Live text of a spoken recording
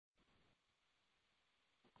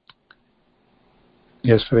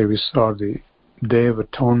Yesterday we saw the Day of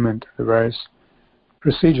Atonement, the various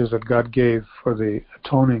procedures that God gave for the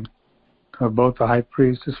atoning of both the high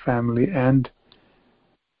priest, his family, and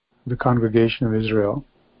the congregation of Israel.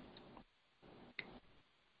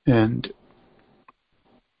 And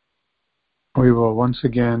we will once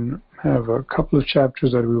again have a couple of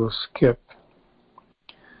chapters that we will skip.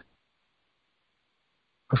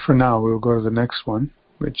 But for now, we will go to the next one,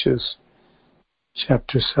 which is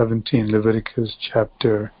chapter 17, Leviticus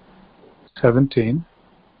chapter 17.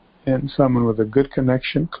 And someone with a good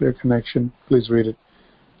connection, clear connection, please read it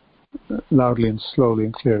loudly and slowly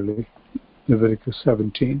and clearly. Leviticus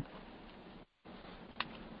 17.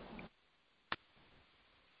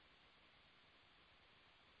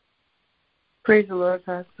 Praise the Lord,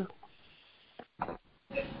 Pastor.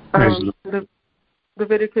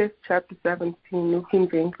 Leviticus chapter 17, New King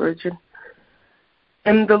James Version.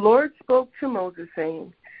 And the Lord spoke to Moses,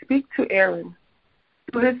 saying, Speak to Aaron,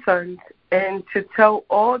 to his sons, and to tell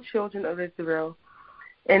all children of Israel,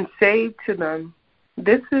 and say to them,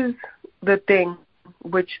 This is the thing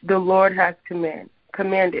which the Lord has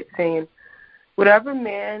commanded, saying, Whatever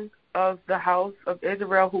man of the house of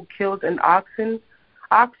Israel who kills an ox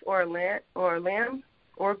or a lamb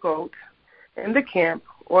or goat in the camp,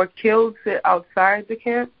 or kills it outside the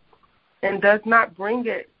camp, and does not bring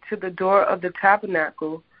it to the door of the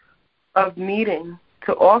tabernacle of meeting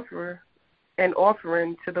to offer an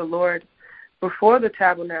offering to the Lord before the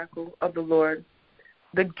tabernacle of the Lord,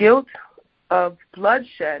 the guilt of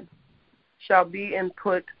bloodshed shall be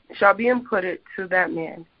imputed to that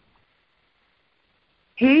man.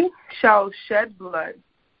 He shall shed blood,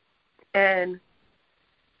 and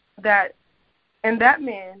that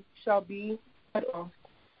man shall be cut off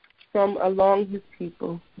from among his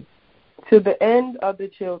people to the end that the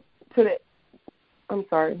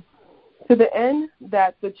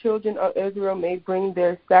children of Israel may bring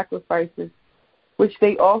their sacrifices, which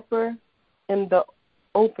they offer in the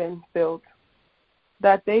open field,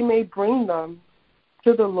 that they may bring them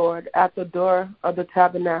to the Lord at the door of the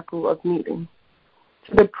tabernacle of meeting,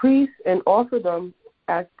 to the priest, and offer them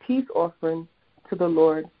as peace offering to the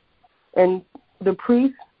Lord. And the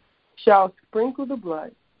priest shall sprinkle the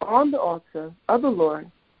blood on the altar of the Lord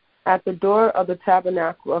at the door of the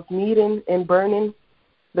tabernacle of meeting, and burning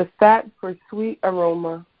the fat for sweet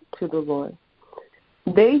aroma to the Lord.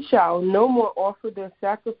 They shall no more offer their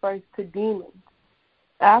sacrifice to demons,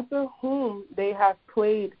 after whom they have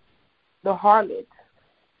played the harlot.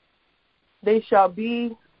 They shall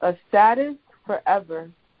be a status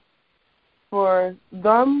forever for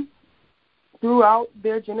them throughout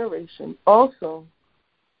their generation. Also,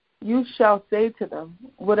 you shall say to them,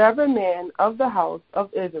 whatever man of the house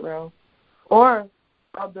of Israel, or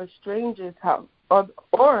of the stranger's house,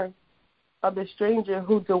 or of the stranger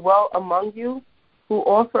who dwell among you, who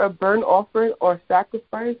offer a burnt offering or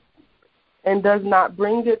sacrifice, and does not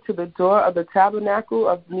bring it to the door of the tabernacle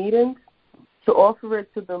of meetings to offer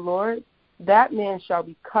it to the Lord, that man shall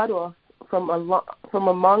be cut off from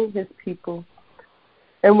among his people.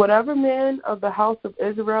 And whatever man of the house of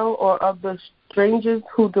Israel, or of the strangers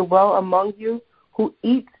who dwell among you, who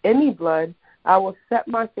eats any blood, I will set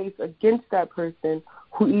my face against that person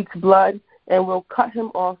who eats blood, and will cut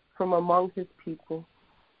him off from among his people.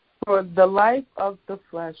 For the life of the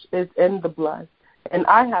flesh is in the blood, and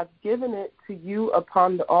I have given it to you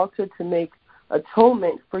upon the altar to make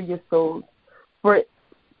atonement for your souls. For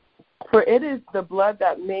it is the blood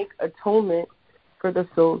that makes atonement for the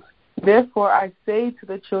souls. Therefore I say to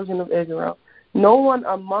the children of Israel, no one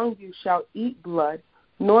among you shall eat blood,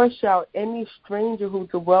 nor shall any stranger who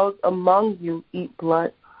dwells among you eat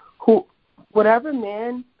blood. Whatever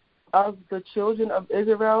man of the children of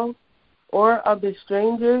Israel, or of the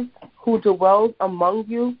strangers who dwells among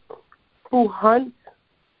you, who hunts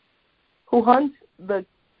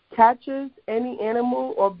catches any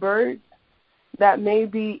animal or bird that may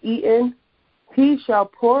be eaten, he shall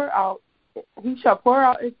pour out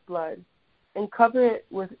its blood and cover it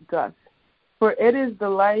with dust. For it is the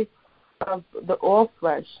life of all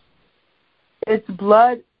flesh. Its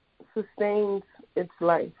blood sustains its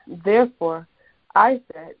life. Therefore I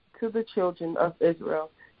said to the children of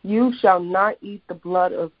Israel, you shall not eat the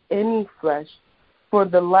blood of any flesh, for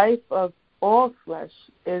the life of all flesh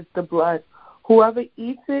is the blood. Whoever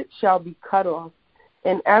eats it shall be cut off.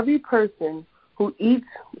 And every person who eats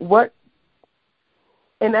what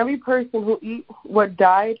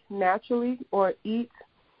died naturally, or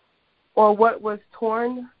what was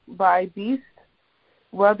torn by beast,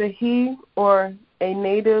 whether he or a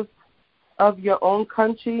native of your own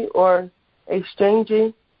country or a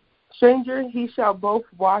stranger, he shall both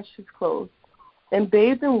wash his clothes and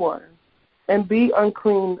bathe in water, and be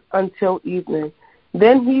unclean until evening.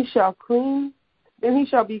 Then he shall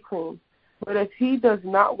be clean. But if he does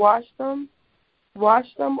not wash them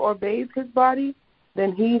or bathe his body,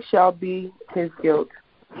 then he shall be his guilt.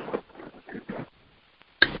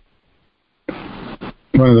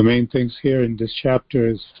 One of the main things here in this chapter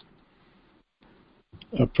is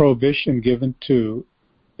a prohibition given to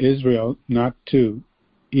Israel not to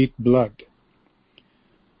eat blood.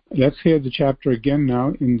 Let's hear the chapter again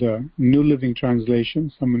now in the New Living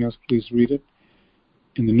Translation. Someone else please read it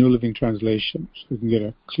in the New Living Translation so we can get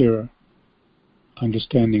a clearer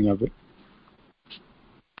understanding of it.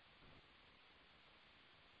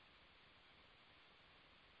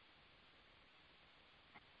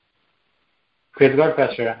 Praise God,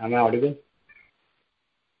 Pastor. Am I audible?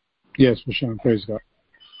 Yes, Vishal, praise God.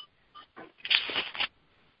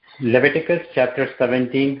 Leviticus chapter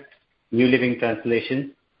 17, New Living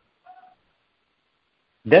Translation.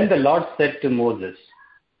 Then the Lord said to Moses,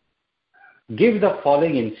 "Give the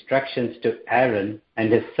following instructions to Aaron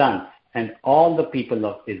and his sons and all the people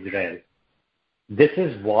of Israel. This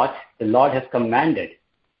is what the Lord has commanded.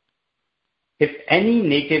 If any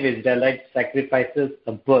native Israelite sacrifices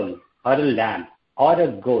a bull or a lamb or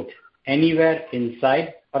a goat anywhere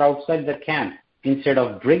inside or outside the camp, instead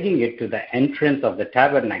of bringing it to the entrance of the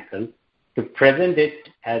tabernacle to present it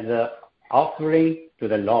as an offering to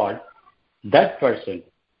the Lord, that person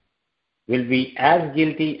will be as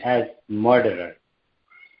guilty as murderer.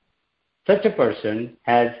 Such a person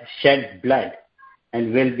has shed blood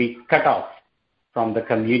and will be cut off from the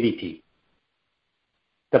community."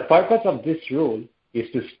 The purpose of this rule is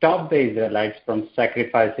to stop the Israelites from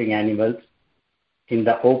sacrificing animals in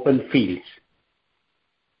the open fields.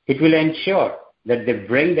 It will ensure that they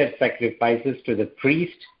bring their sacrifices to the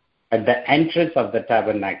priest at the entrance of the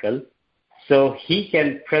tabernacle so he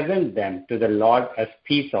can present them to the Lord as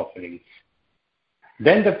peace offerings.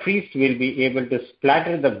 Then the priest will be able to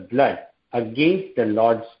splatter the blood against the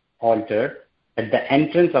Lord's altar at the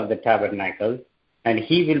entrance of the tabernacle, and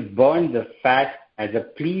he will burn the fat as a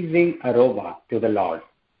pleasing aroma to the Lord.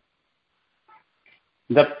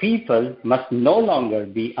 The people must no longer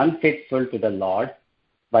be unfaithful to the Lord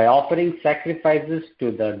by offering sacrifices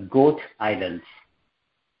to the goat idols.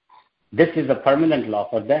 This is a permanent law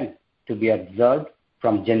for them to be observed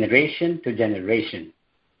from generation to generation.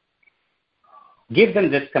 Give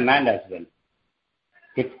them this command as well.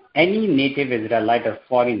 If any native Israelite or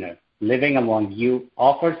foreigner living among you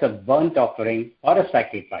offers a burnt offering or a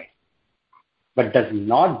sacrifice, but does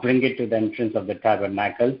not bring it to the entrance of the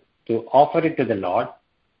tabernacle to offer it to the Lord,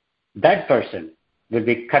 that person will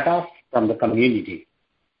be cut off from the community.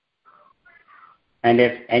 And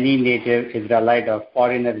if any native Israelite or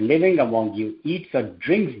foreigner living among you eats or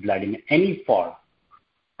drinks blood in any form,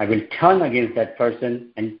 I will turn against that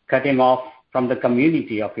person and cut him off from the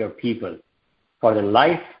community of your people, for the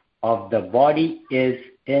life of the body is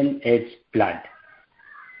in its blood.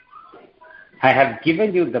 I have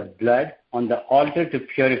given you the blood on the altar to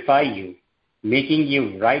purify you, making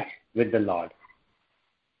you right with the Lord.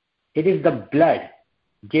 It is the blood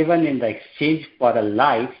given in the exchange for a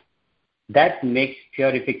life that makes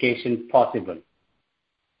purification possible.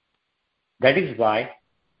 That is why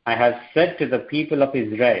I have said to the people of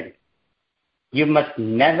Israel, you must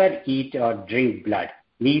never eat or drink blood,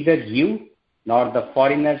 neither you nor the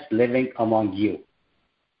foreigners living among you.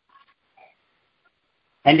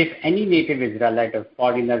 And if any native Israelite or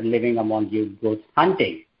foreigner living among you goes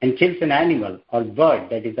hunting and kills an animal or bird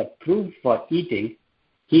that is approved for eating,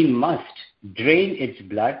 he must drain its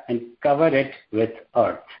blood and cover it with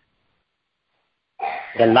earth.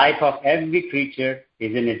 The life of every creature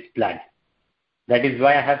is in its blood. That is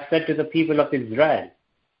why I have said to the people of Israel,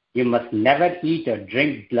 you must never eat or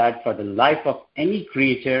drink blood, for the life of any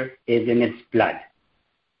creature is in its blood.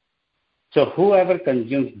 So whoever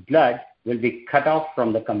consumes blood will be cut off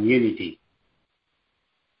from the community.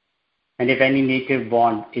 And if any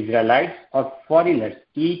native-born Israelites or foreigners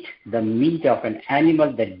eat the meat of an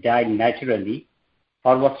animal that died naturally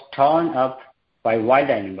or was torn up by wild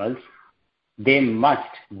animals, they must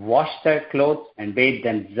wash their clothes and bathe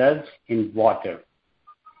themselves in water.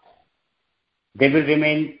 They will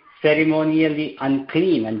remain ceremonially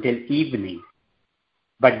unclean until evening,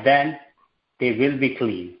 but then they will be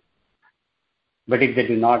clean. But if they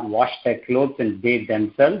do not wash their clothes and bathe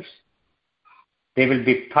themselves, they will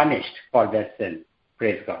be punished for their sin.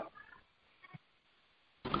 Praise God.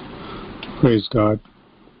 Praise God.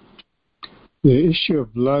 The issue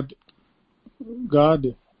of blood,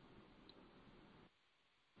 God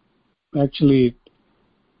actually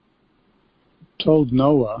told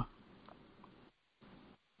Noah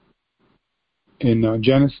in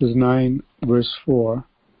Genesis 9, verse 4,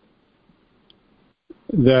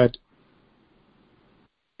 that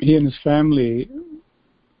he and his family,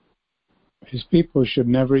 his people, should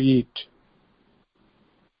never eat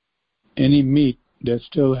any meat that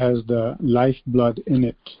still has the lifeblood in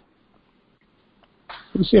it.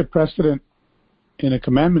 We see a precedent in a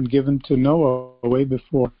commandment given to Noah way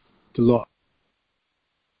before the law.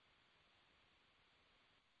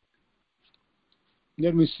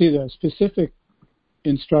 Then we see the specific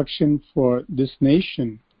instruction for this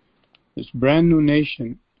nation, this brand new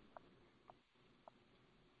nation.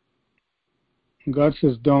 God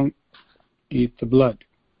says, don't eat the blood.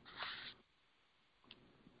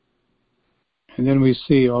 And then we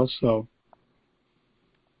see also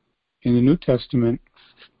in the New Testament,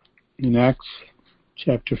 in Acts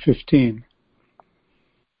chapter 15,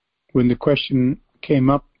 when the question came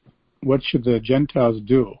up, what should the Gentiles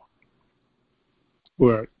do?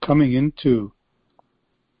 We're coming into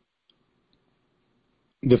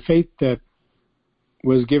the faith that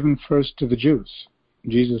was given first to the Jews.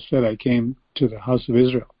 Jesus said, I came to the house of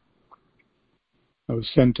Israel. I was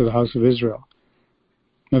sent to the house of Israel.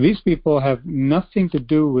 Now, these people have nothing to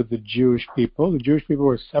do with the Jewish people. The Jewish people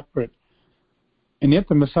were separate. And yet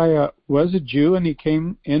the Messiah was a Jew, and he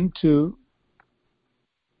came into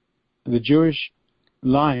the Jewish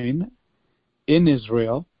line in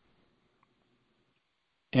Israel,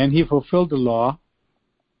 and he fulfilled the law.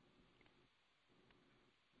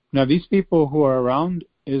 Now, these people who are around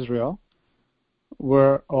Israel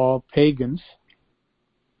were all pagans.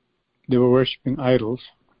 They were worshiping idols.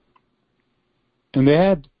 And they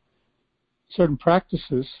had certain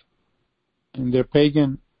practices in their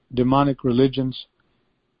pagan demonic religions,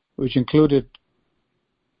 which included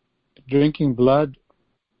drinking blood,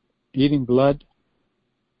 eating blood,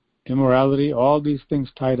 immorality, all these things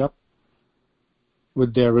tied up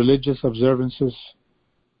with their religious observances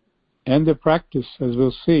and their practice, as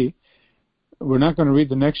we'll see. We're not going to read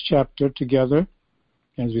the next chapter together,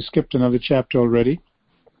 as we skipped another chapter already,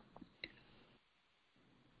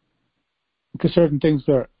 because certain things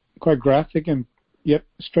are quite graphic and yet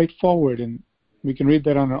straightforward, and we can read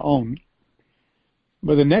that on our own.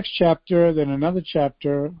 But the next chapter, then another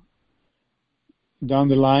chapter down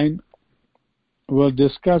the line, will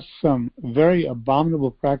discuss some very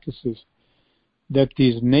abominable practices that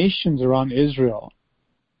these nations around Israel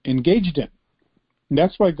engaged in. And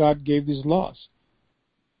that's why God gave these laws.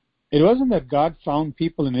 It wasn't that God found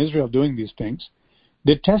people in Israel doing these things.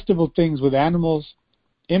 Detestable things with animals,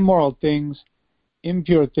 immoral things,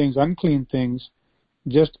 impure things, unclean things,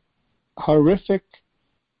 just horrific,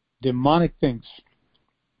 demonic things.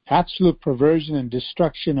 Absolute perversion and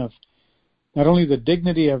destruction of not only the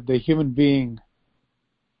dignity of the human being,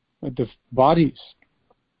 but the bodies.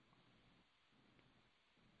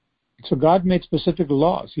 So God made specific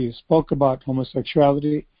laws. He spoke about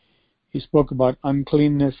homosexuality. He spoke about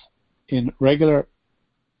uncleanness in regular,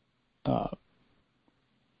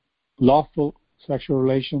 lawful sexual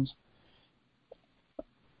relations.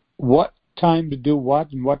 What time to do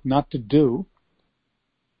what and what not to do,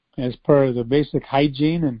 as per the basic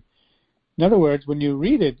hygiene. And in other words, when you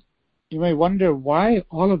read it, you may wonder why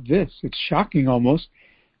all of this. It's shocking almost,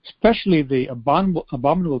 especially the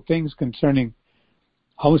abominable things concerning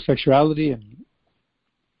homosexuality and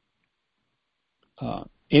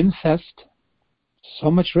incest.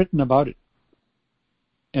 So much written about it.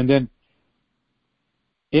 And then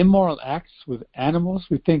immoral acts with animals.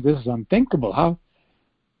 We think this is unthinkable.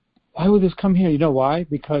 Why would this come here? You know why?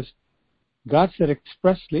 Because God said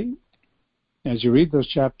expressly, as you read those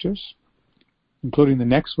chapters, including the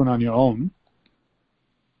next one on your own,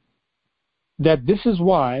 that this is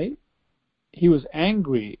why he was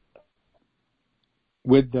angry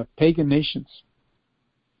with the pagan nations.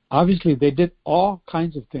 Obviously, they did all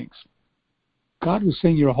kinds of things. God was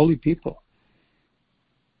saying, you're a holy people.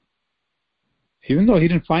 Even though he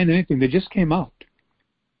didn't find anything, they just came out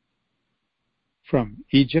from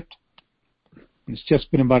Egypt. It's just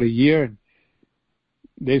been about a year, and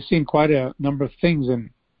they've seen quite a number of things. And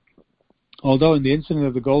although in the incident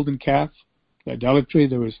of the golden calf, the idolatry,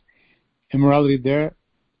 there was immorality there,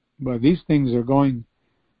 but these things are going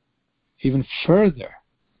even further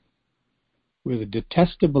with the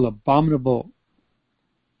detestable, abominable,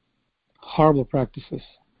 horrible practices.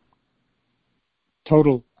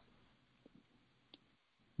 Total,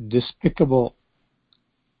 despicable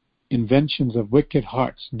inventions of wicked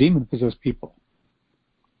hearts, demon-possessed people.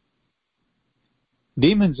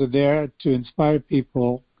 Demons are there to inspire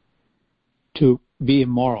people to be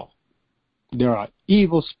immoral. There are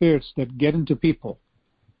evil spirits that get into people,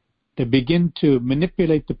 that begin to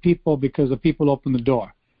manipulate the people because the people open the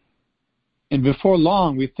door. And before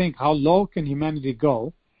long, we think, how low can humanity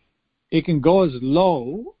go? It can go as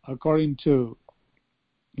low, according to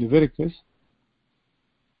Leviticus,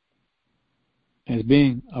 as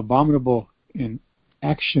being abominable in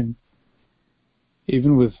action,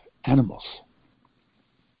 even with animals.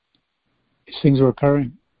 These things are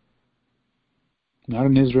occurring, not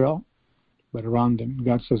in Israel, but around them.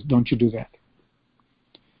 God says, don't you do that.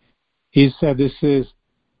 He said, this is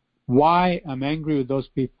why I'm angry with those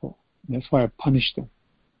people. That's why I punish them.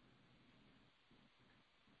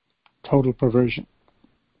 Total perversion.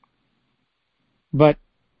 But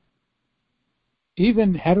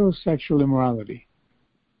even heterosexual immorality,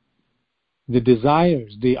 the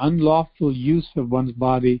desires, the unlawful use of one's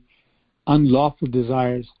body, unlawful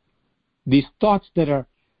desires, these thoughts that are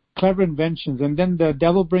clever inventions, and then the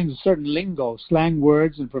devil brings a certain lingo, slang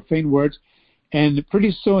words and profane words, and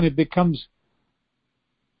pretty soon it becomes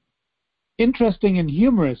interesting and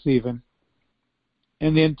humorous even.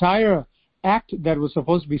 And the entire act that was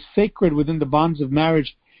supposed to be sacred within the bonds of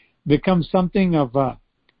marriage becomes something of a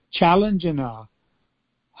challenge and a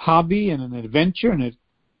hobby and an adventure and a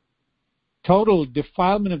total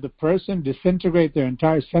defilement of the person, disintegrate their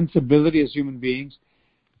entire sensibility as human beings,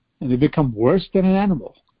 and they become worse than an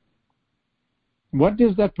animal. What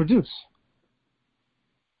does that produce?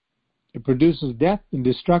 It produces death and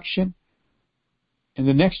destruction, and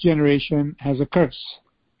the next generation has a curse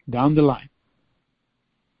down the line.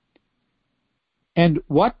 And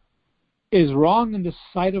what is wrong in the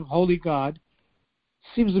sight of holy God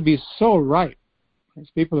seems to be so right. As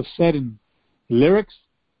people have said in lyrics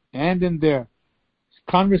and in their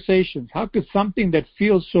conversations, how could something that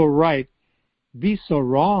feels so right be so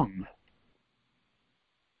wrong?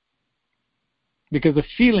 Because the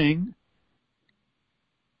feeling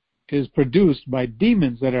is produced by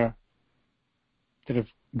demons that have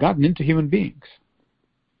gotten into human beings.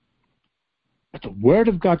 But the Word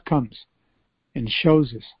of God comes and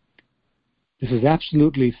shows us this is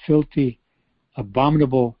absolutely filthy,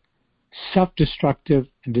 abominable, self-destructive,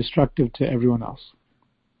 and destructive to everyone else.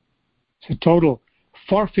 It's a total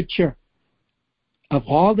forfeiture of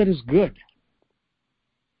all that is good.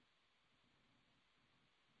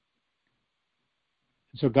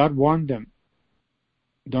 So God warned them,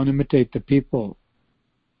 don't imitate the people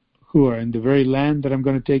who are in the very land that I'm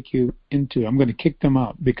going to take you into. I'm going to kick them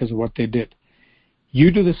out because of what they did.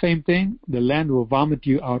 You do the same thing, the land will vomit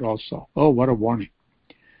you out also. Oh, what a warning.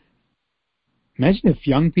 Imagine if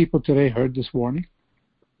young people today heard this warning.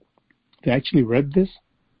 They actually read this.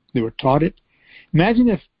 They were taught it. Imagine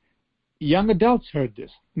if young adults heard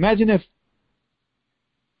this. Imagine if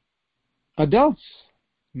adults,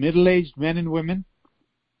 middle-aged men and women,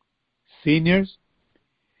 seniors,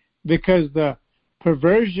 because the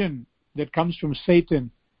perversion that comes from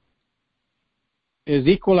Satan is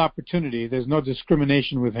equal opportunity. There's no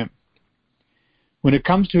discrimination with him. When it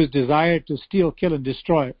comes to his desire to steal, kill, and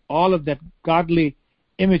destroy all of that godly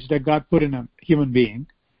image that God put in a human being,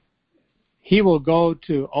 he will go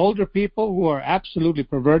to older people who are absolutely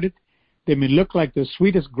perverted. They may look like the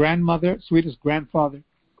sweetest grandmother, sweetest grandfather.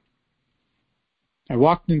 I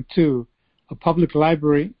walked into a public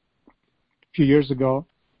library a few years ago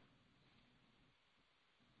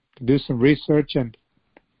to do some research, and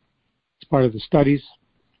it's part of the studies,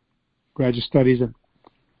 graduate studies, and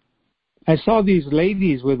I saw these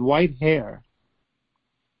ladies with white hair.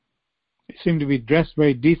 They seemed to be dressed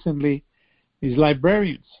very decently. These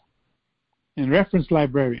librarians and reference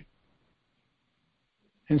librarians,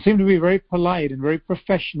 and seemed to be very polite and very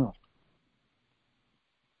professional.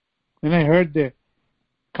 Then I heard the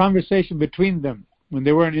conversation between them when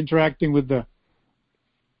they weren't interacting with the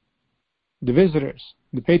visitors,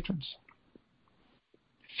 the patrons.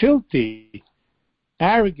 Filthy,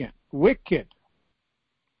 arrogant, wicked.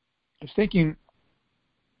 I was thinking,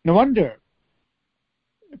 no wonder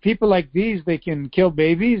people like these, they can kill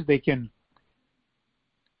babies, they can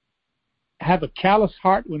have a callous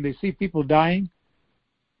heart when they see people dying.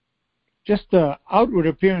 Just the outward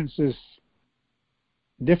appearance is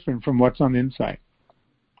different from what's on the inside.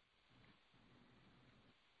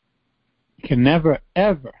 You can never,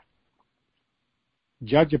 ever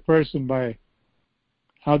judge a person by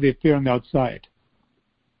how they appear on the outside.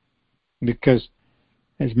 Because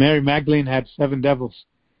as Mary Magdalene had 7 devils,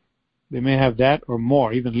 they may have that or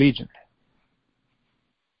more, even legion.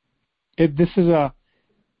 This is a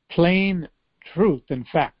plain truth and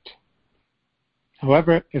fact.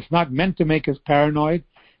 However, it's not meant to make us paranoid,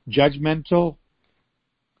 judgmental,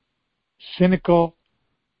 cynical,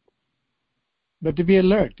 but to be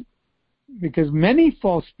alert. Because many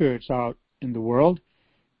false spirits are out in the world,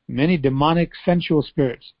 many demonic, sensual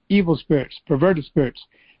spirits, evil spirits, perverted spirits,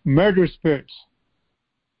 murderous spirits.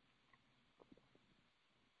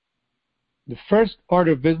 The first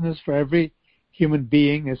order of business for every human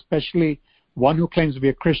being, especially one who claims to be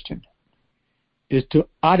a Christian, is to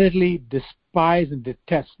utterly despise and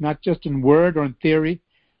detest, not just in word or in theory,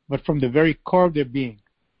 but from the very core of their being,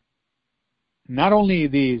 not only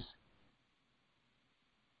these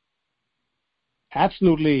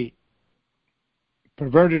absolutely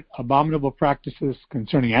perverted, abominable practices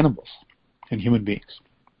concerning animals and human beings,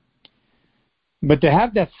 but to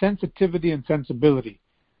have that sensitivity and sensibility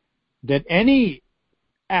that any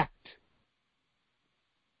act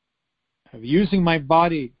of using my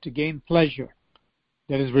body to gain pleasure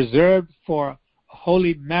that is reserved for a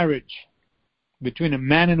holy marriage between a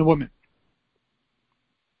man and a woman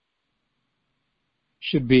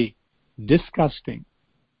should be disgusting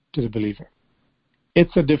to the believer.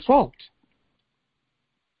 It's a default,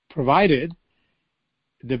 provided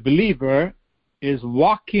the believer is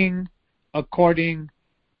walking according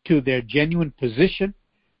to their genuine position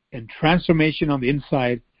and transformation on the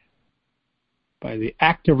inside by the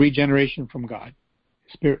act of regeneration from God,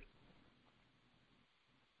 Spirit.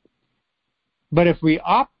 But if we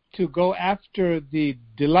opt to go after the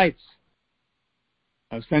delights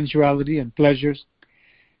of sensuality and pleasures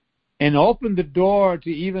and open the door to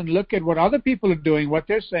even look at what other people are doing, what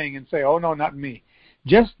they're saying, and say, oh no, not me,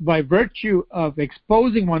 just by virtue of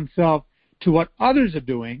exposing oneself to what others are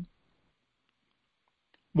doing,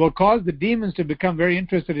 will cause the demons to become very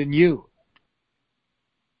interested in you.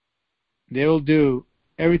 They will do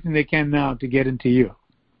everything they can now to get into you.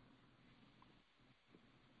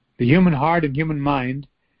 The human heart and human mind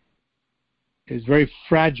is very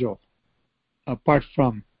fragile apart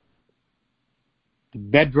from the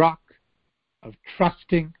bedrock of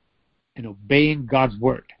trusting and obeying God's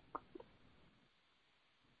word.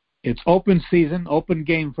 It's open season, open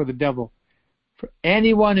game for the devil. For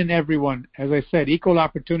anyone and everyone, as I said, equal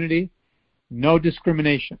opportunity, no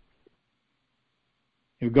discrimination.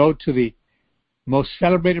 You go to the most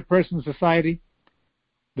celebrated person in society,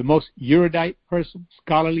 the most erudite person,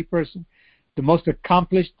 scholarly person, the most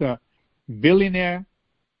accomplished, the billionaire.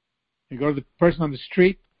 You go to the person on the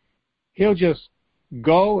street, he'll just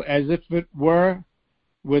go as if it were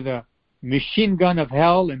with a machine gun of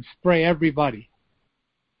hell and spray everybody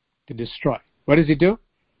to destroy. What does he do?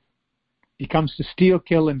 He comes to steal,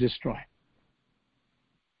 kill, and destroy.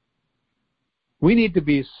 We need to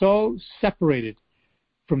be so separated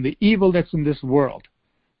from the evil that's in this world,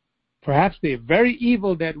 perhaps the very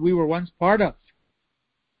evil that we were once part of,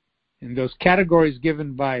 in those categories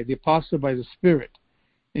given by the apostle by the Spirit,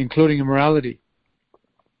 including immorality,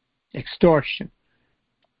 extortion,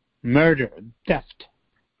 murder, theft,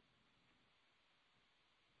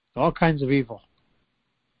 all kinds of evil.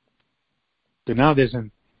 But now there's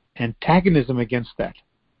an antagonism against that.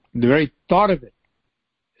 The very thought of it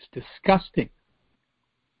is disgusting.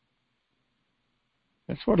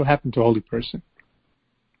 That's what will happen to a holy person.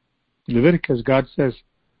 In Leviticus, God says,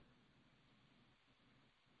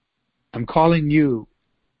 I'm calling you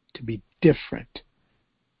to be different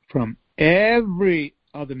from every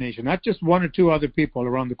other nation, not just one or two other people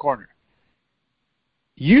around the corner.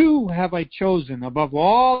 You have I chosen above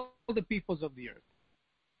all the peoples of the earth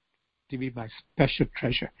to be my special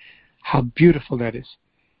treasure. How beautiful that is,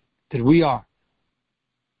 that we are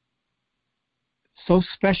so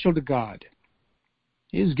special to God.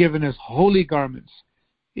 He has given us holy garments.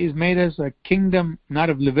 He has made us a kingdom, not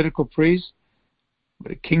of Levitical priests,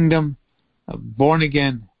 but a kingdom of born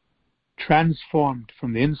again, transformed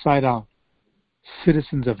from the inside out,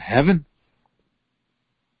 citizens of heaven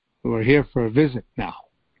who are here for a visit now.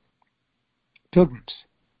 Pilgrims.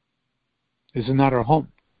 This is not our home.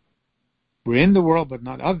 We're in the world, but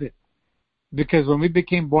not of it. Because when we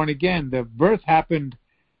became born again, the birth happened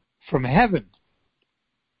from heaven.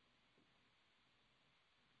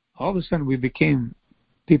 All of a sudden we became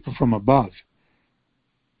people from above.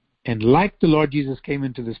 And like the Lord Jesus came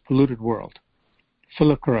into this polluted world,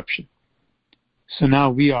 full of corruption. So now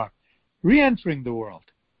we are re-entering the world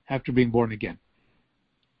after being born again.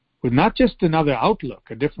 With not just another outlook,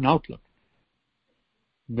 a different outlook,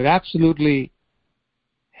 but absolutely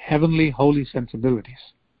heavenly, holy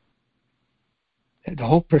sensibilities. The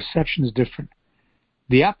whole perception is different.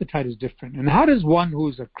 The appetite is different. And how does one who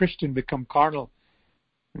is a Christian become carnal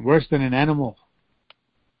and worse than an animal?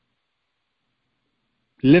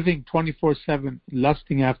 Living 24/7,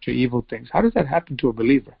 lusting after evil things. How does that happen to a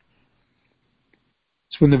believer?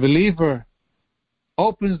 It's when the believer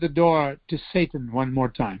opens the door to Satan one more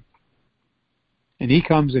time. And he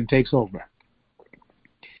comes and takes over.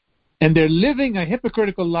 And they're living a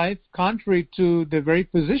hypocritical life contrary to the very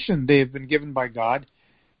position they've been given by God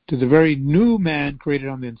to the very new man created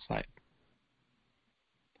on the inside.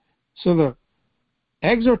 So the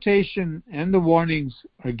exhortation and the warnings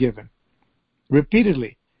are given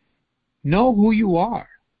repeatedly. Know who you are.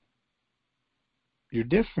 You're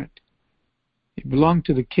different. You belong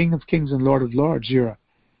to the King of Kings and Lord of Lords. You're a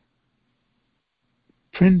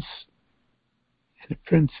prince and a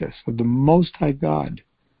princess of the Most High God.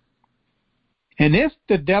 And if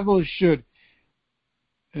the devil should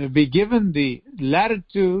be given the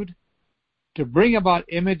latitude to bring about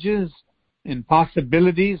images and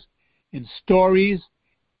possibilities and stories,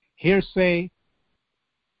 hearsay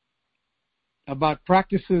about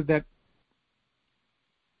practices that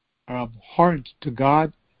are abhorrent to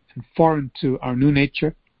God and foreign to our new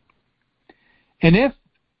nature, and if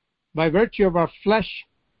by virtue of our flesh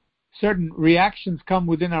certain reactions come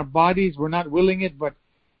within our bodies, we're not willing it, but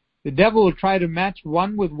the devil will try to match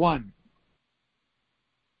one with one.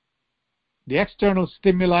 The external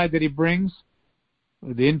stimuli that he brings,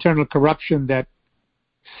 the internal corruption that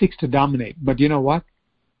seeks to dominate. But you know what?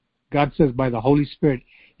 God says by the Holy Spirit,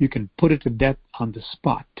 you can put it to death on the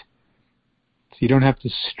spot. So you don't have to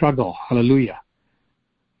struggle, hallelujah,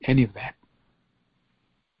 any of that.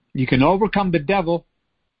 You can overcome the devil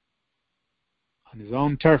on his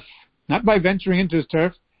own turf, not by venturing into his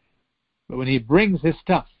turf, but when he brings his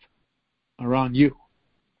stuff around you,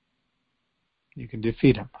 you can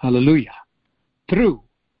defeat him, hallelujah, through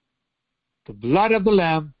the blood of the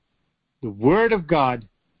Lamb, the Word of God,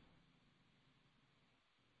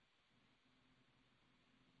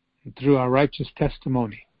 and through our righteous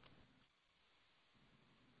testimony,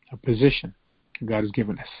 a position God has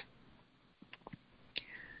given us.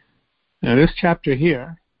 Now this chapter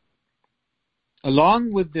here,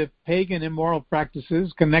 along with the pagan immoral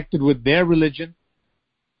practices connected with their religion,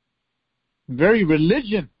 very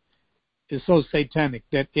religion is so satanic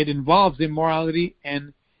that it involves immorality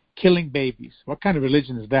and killing babies. What kind of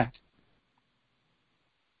religion is that?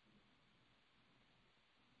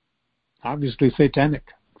 Obviously satanic.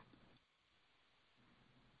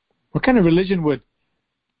 What kind of religion would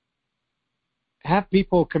have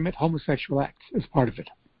people commit homosexual acts as part of it?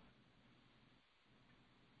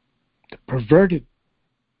 The perverted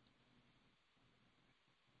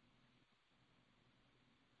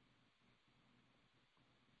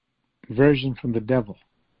version from the devil.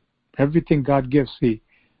 Everything God gives, he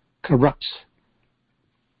corrupts.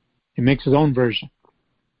 He makes his own version.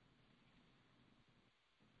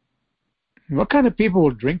 What kind of people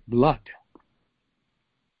will drink blood?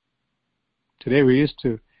 Today we're used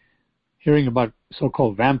to hearing about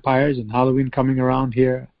so-called vampires and Halloween coming around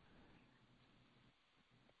here.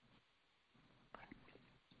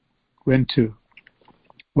 Went to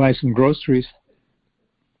buy some groceries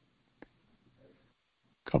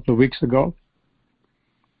a couple of weeks ago,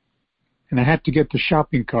 and I had to get the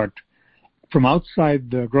shopping cart from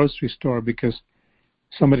outside the grocery store because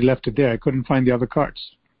somebody left it there. I couldn't find the other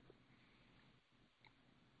carts.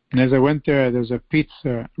 And as I went there's a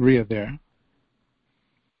pizzeria there.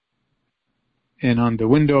 And on the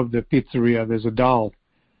window of the pizzeria, there's a doll,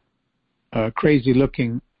 a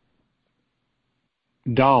crazy-looking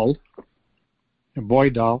doll, a boy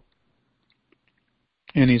doll,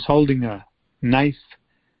 and he's holding a knife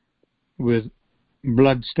with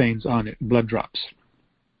blood stains on it, blood drops.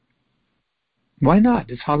 Why not?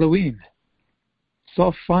 It's Halloween. It's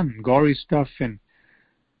all fun, gory stuff, and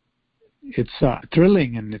it's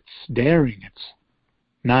thrilling, and it's daring. It's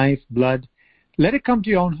knife, blood. Let it come to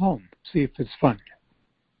your own home. See if it's fun.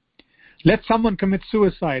 Let someone commit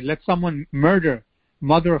suicide. Let someone murder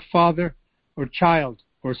mother or father or child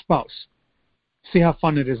or spouse. See how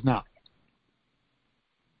fun it is now.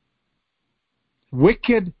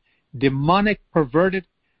 Wicked, demonic, perverted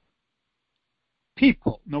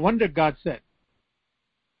people. No wonder God said,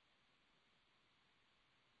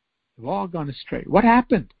 they've all gone astray. What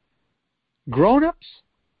happened? Grown-ups?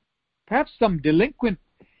 Perhaps some delinquent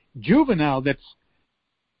juvenile that's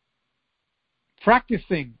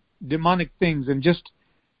practicing demonic things and just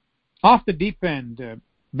off the deep end,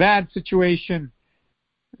 bad situation,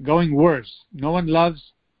 going worse. No one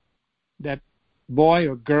loves that boy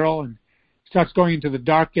or girl and starts going into the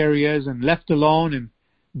dark areas and left alone in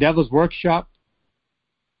devil's workshop.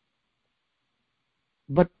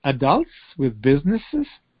 But adults with businesses,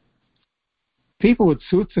 people with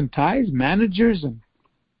suits and ties, managers, and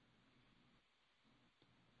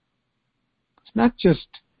it's not just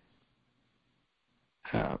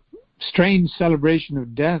strange celebration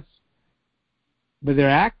of death, but they're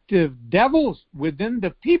active devils within the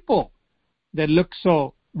people that look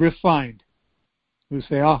so refined, who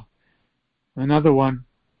say, oh, another one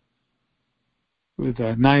with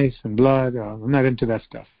a knife and blood. I'm not into that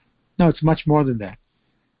stuff. No, it's much more than that.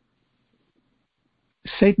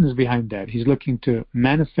 Satan is behind that. He's looking to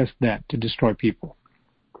manifest that to destroy people.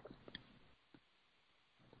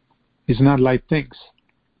 It's not light things.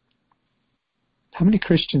 How many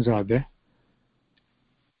Christians are there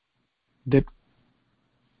that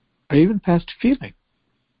are even past feeling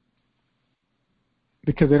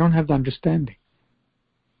because they don't have the understanding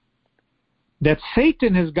that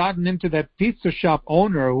Satan has gotten into that pizza shop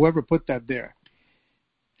owner or whoever put that there?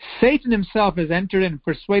 Satan himself has entered in and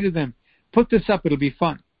persuaded them, put this up, it'll be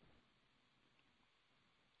fun.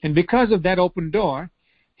 And because of that open door,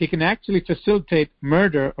 he can actually facilitate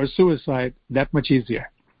murder or suicide that much easier.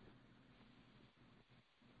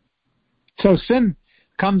 So sin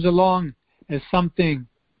comes along as something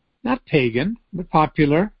not pagan, but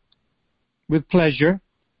popular, with pleasure.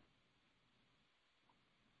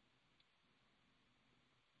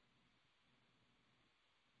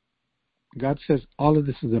 God says all of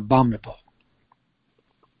this is abominable.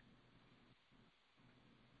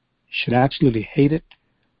 You should absolutely hate it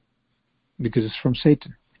because it's from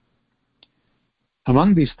Satan.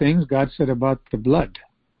 Among these things, God said about the blood.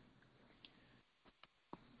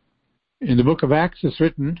 In the book of Acts it's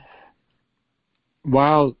written,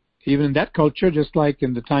 while even in that culture, just like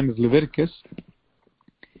in the time of Leviticus,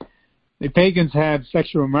 the pagans had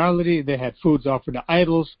sexual immorality, they had foods offered to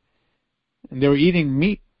idols, and they were eating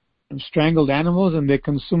meat and strangled animals, and they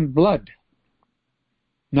consumed blood.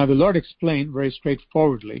 Now the Lord explained very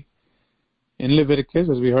straightforwardly in Leviticus,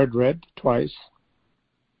 as we heard read twice,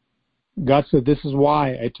 God said, this is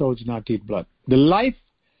why I told you not to eat blood. The life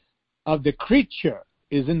of the creature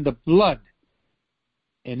is in the blood.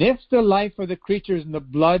 And if the life of the creature is in the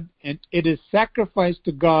blood and it is sacrificed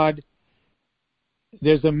to God,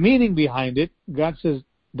 there's a meaning behind it. God says,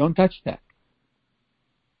 don't touch that.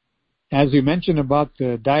 As we mentioned about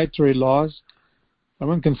the dietary laws,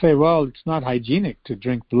 someone can say, well, it's not hygienic to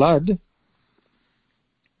drink blood.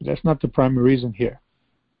 That's not the primary reason here.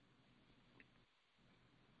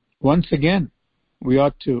 Once again, we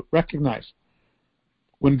ought to recognize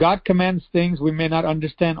when God commands things, we may not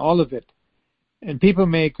understand all of it. And people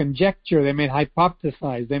may conjecture, they may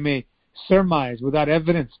hypothesize, they may surmise without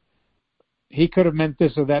evidence. He could have meant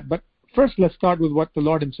this or that. But first, let's start with what the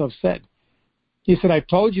Lord himself said. He said, I've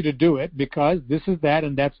told you to do it because this is that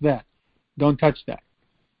and that's that. Don't touch that.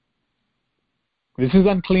 This is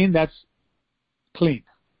unclean, that's clean.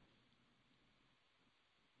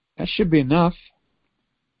 That should be enough.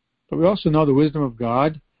 But we also know the wisdom of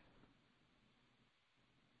God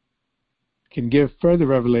can give further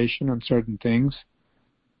revelation on certain things.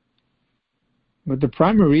 But the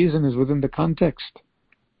primary reason is within the context.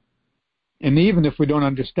 And even if we don't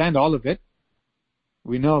understand all of it,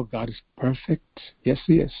 we know God is perfect. Yes,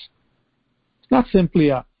 He is. It's not simply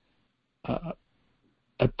a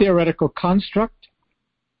theoretical construct,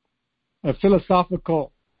 a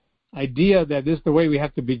philosophical idea that this is the way we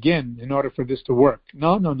have to begin in order for this to work.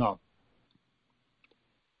 No.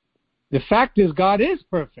 The fact is God is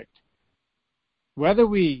perfect. Whether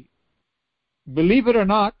we believe it or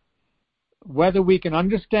not, whether we can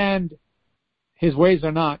understand His ways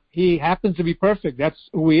or not, He happens to be perfect. That's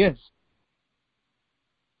who He is.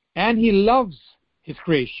 And He loves His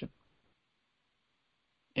creation.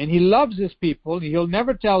 And He loves His people. He'll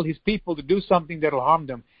never tell His people to do something that will harm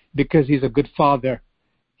them because He's a good Father.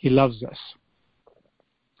 He loves us.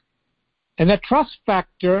 And the trust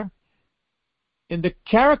factor in the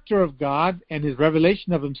character of God and His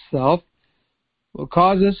revelation of Himself will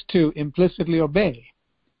cause us to implicitly obey.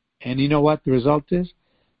 And you know what the result is?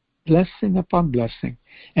 Blessing upon blessing.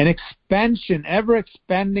 An expansion,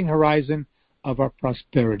 ever-expanding horizon of our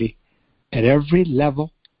prosperity at every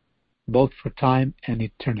level, both for time and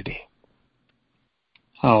eternity.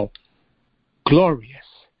 How glorious.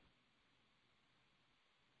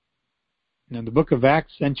 Now, in the book of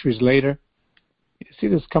Acts, centuries later, you see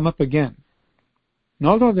this come up again. And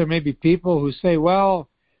although there may be people who say, well,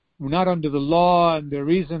 we're not under the law, and the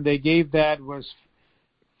reason they gave that was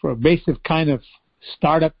for a basic kind of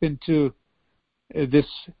startup into this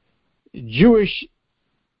Jewish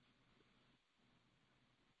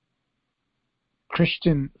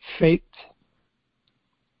Christian faith,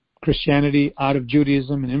 Christianity out of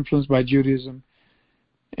Judaism and influenced by Judaism.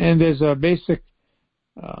 And there's a basic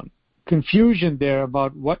confusion there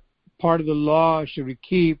about what part of the law should we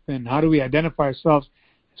keep and how do we identify ourselves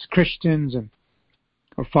as Christians and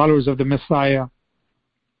or followers of the Messiah.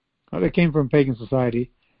 Well, they came from pagan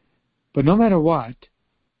society. But no matter what,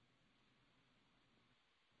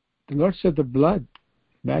 the Lord said the blood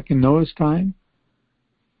back in Noah's time,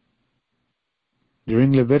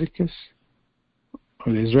 during Leviticus,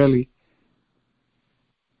 or the Israeli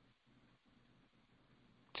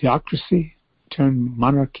theocracy, turned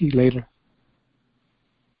monarchy later.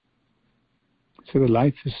 So the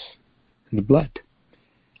life is in the blood.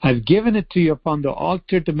 I've given it to you upon the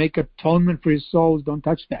altar to make atonement for your souls. Don't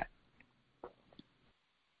touch that.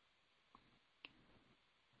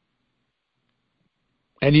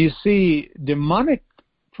 And you see demonic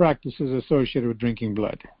practices associated with drinking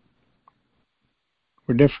blood.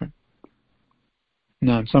 We're different.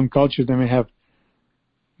 Now, in some cultures, they may have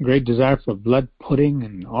great desire for blood pudding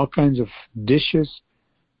and all kinds of dishes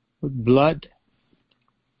with blood.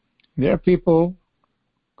 There are people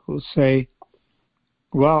who say,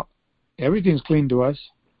 well, everything's clean to us.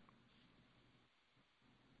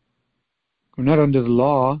 We're not under the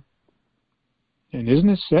law. And isn't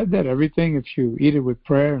it said that everything, if you eat it with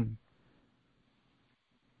prayer and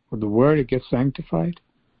with the word, it gets sanctified?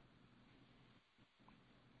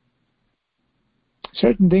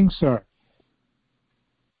 Certain things are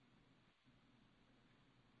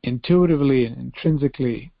intuitively and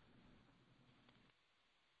intrinsically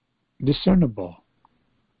discernible,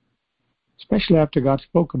 especially after God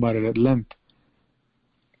spoke about it at length.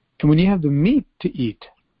 And when you have the meat to eat,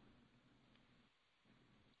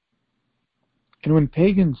 and when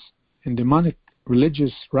pagans and demonic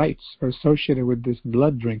religious rites are associated with this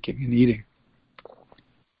blood drinking and eating,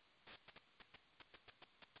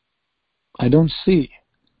 I don't see,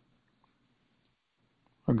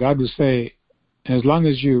 or God would say, as long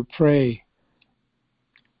as you pray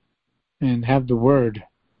and have the word,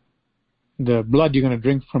 the blood you're going to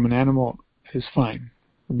drink from an animal is fine.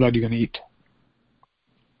 The blood you're going to eat.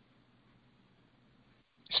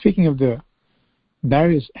 Speaking of the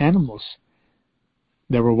various animals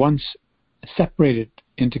that were once separated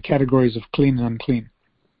into categories of clean and unclean,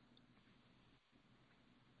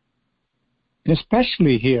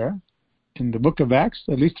 especially here in the book of Acts,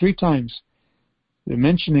 at least 3 times, the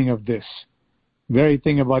mentioning of this very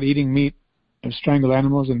thing about eating meat of strangled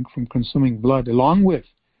animals and from consuming blood, along with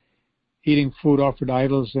eating food offered to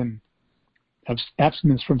idols and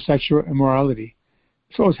abstinence from sexual immorality.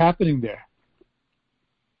 That's what was happening there.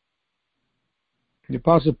 The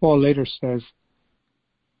Apostle Paul later says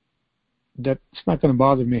that it's not going to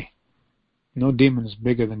bother me. No demon is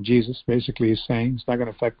bigger than Jesus. Basically, he's saying it's not going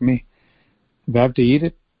to affect me. If I have to eat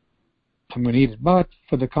it, I'm going to eat it. But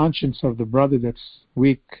for the conscience of the brother that's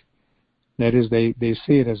weak, that is, they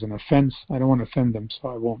see it as an offense, I don't want to offend them, so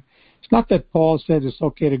I won't. It's not that Paul says it's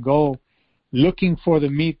okay to go looking for the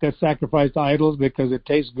meat that's sacrificed to idols because it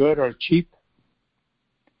tastes good or cheap.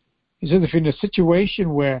 He says if you're in a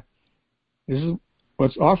situation where this is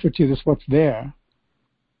what's offered to you, this is what's there,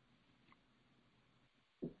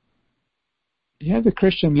 you have the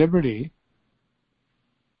Christian liberty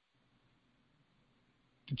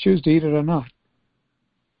to choose to eat it or not.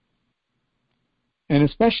 And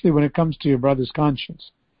especially when it comes to your brother's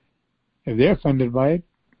conscience. If they're offended by it,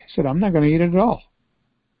 he said, I'm not going to eat it at all.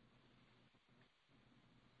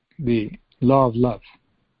 The law of love.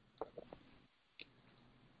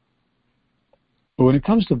 But when it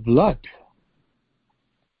comes to blood,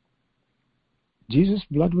 Jesus'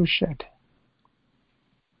 blood was shed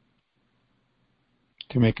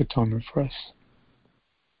to make atonement for us.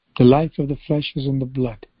 The life of the flesh is in the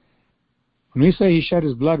blood. When we say he shed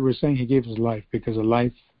his blood, we're saying he gave his life, because the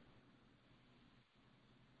life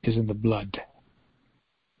is in the blood.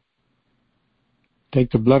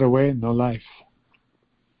 Take the blood away, no life.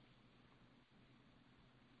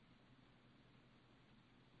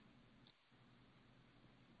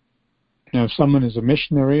 Now, if someone is a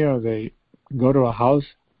missionary or they go to a house,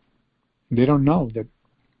 they don't know that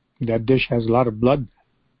that dish has a lot of blood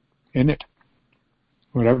in it.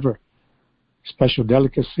 Whatever special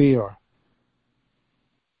delicacy or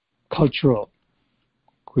cultural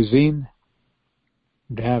cuisine,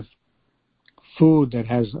 they have food that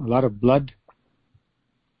has a lot of blood.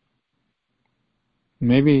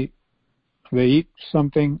 Maybe they eat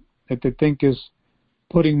something that they think is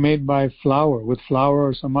pudding made by flour, with flour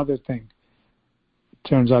or some other thing. It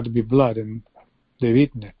turns out to be blood, and they've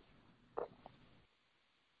eaten it.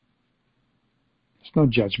 There's no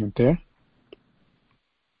judgment there.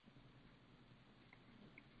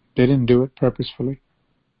 They didn't do it purposefully.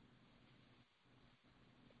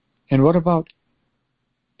 And what about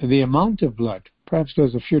the amount of blood? Perhaps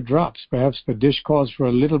there's a few drops. Perhaps the dish calls for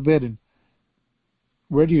a little bit. And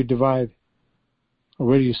where do you divide, or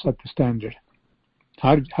where do you set the standard?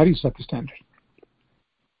 How do you set the standard?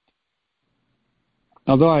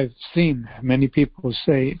 Although I've seen many people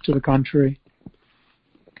say to the contrary,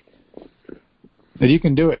 that you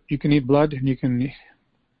can do it. You can eat blood and you can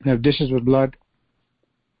have dishes with blood.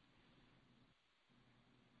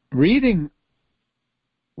 Reading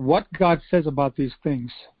what God says about these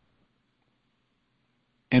things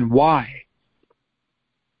and why,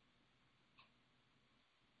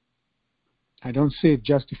 I don't see it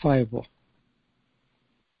justifiable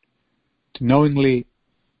to knowingly,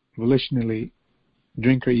 volitionally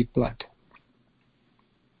drink or eat blood.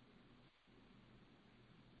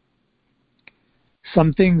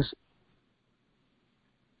 Some things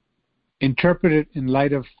interpreted in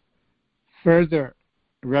light of further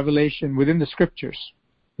revelation within the scriptures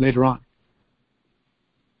later on,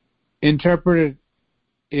 interpreted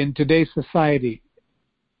in today's society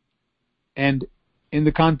and in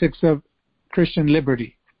the context of Christian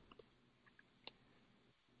liberty.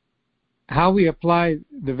 How we apply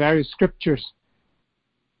the various scriptures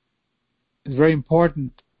is very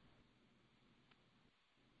important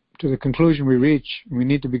to the conclusion we reach. We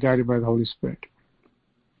need to be guided by the Holy Spirit.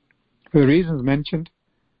 For the reasons mentioned,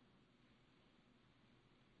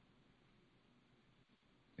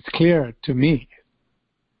 it's clear to me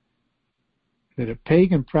that a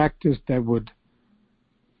pagan practice that would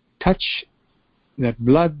touch that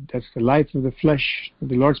blood, that's the life of the flesh, that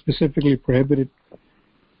the Lord specifically prohibited,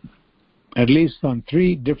 at least on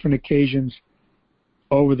 3 different occasions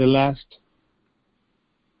over the last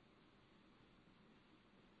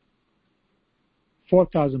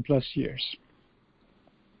 4,000 plus years,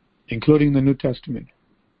 including the New Testament.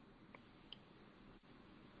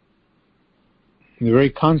 The very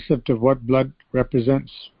concept of what blood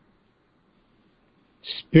represents,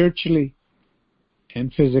 spiritually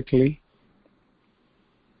and physically,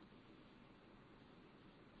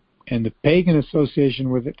 and the pagan association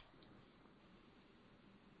with it,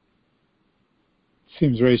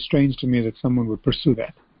 seems very strange to me that someone would pursue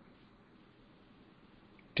that.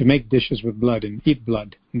 To make dishes with blood and eat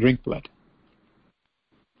blood and drink blood.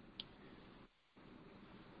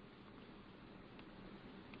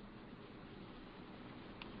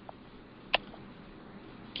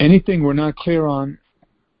 Anything we're not clear on,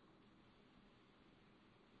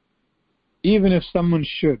 even if someone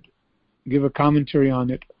should give a commentary on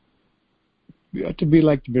it, we ought to be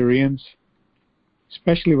like the Bereans,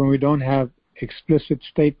 especially when we don't have explicit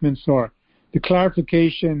statements or the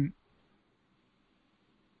clarification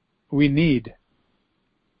we need.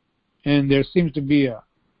 And there seems to be a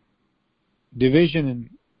division in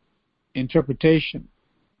interpretation.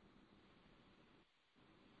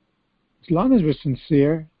 As long as we're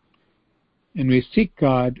sincere and we seek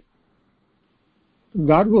God,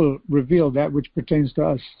 God will reveal that which pertains to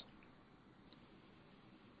us.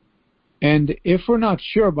 And if we're not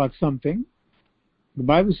sure about something, the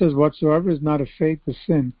Bible says whatsoever is not of faith is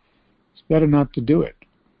sin. It's better not to do it,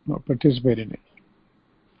 nor participate in it.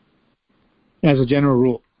 As a general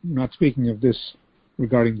rule, I'm not speaking of this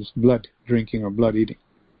regarding this blood drinking or blood eating.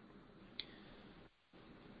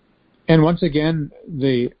 And once again,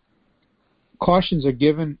 the cautions are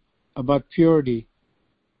given about purity.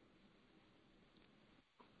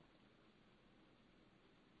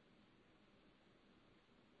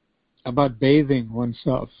 About bathing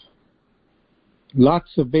oneself.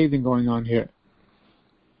 Lots of bathing going on here.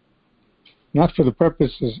 Not for the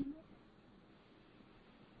purposes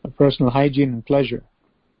of personal hygiene and pleasure.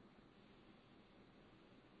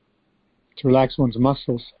 To relax one's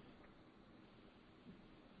muscles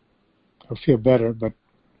or feel better, but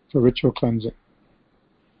for ritual cleansing.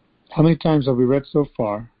 How many times have we read so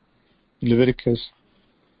far in Leviticus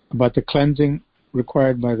about the cleansing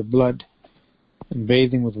required by the blood and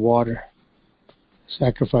bathing with water,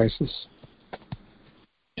 sacrifices?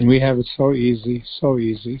 And we have it so easy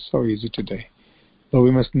today. But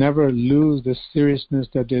we must never lose the seriousness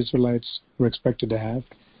that the Israelites were expected to have.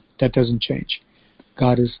 That doesn't change.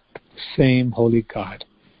 God is the same holy God.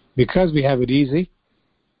 Because we have it easy,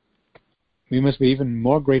 we must be even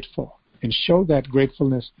more grateful and show that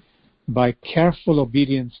gratefulness by careful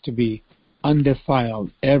obedience to be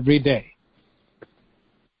undefiled every day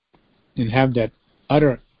and have that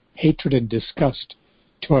utter hatred and disgust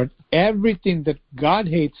toward everything that God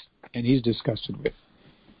hates and He's disgusted with.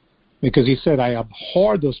 Because He said, I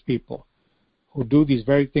abhor those people who do these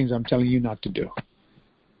very things I'm telling you not to do.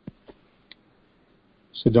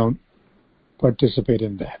 So don't participate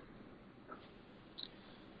in that.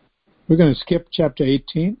 We're going to skip chapter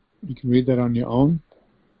 18. You can read that on your own,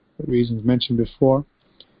 the reasons mentioned before.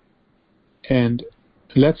 And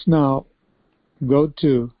let's now go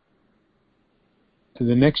to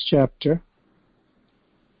the next chapter,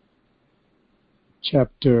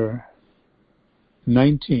 chapter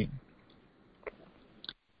 19.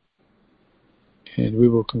 And we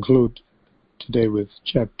will conclude today with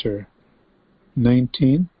chapter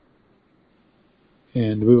 19.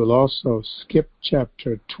 And we will also skip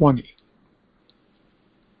chapter 20.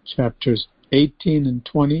 chapters 18 and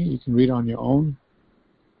 20. You can read on your own.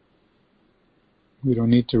 We don't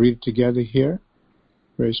need to read it together here.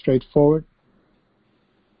 Very straightforward.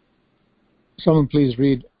 Someone please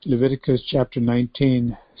read Leviticus chapter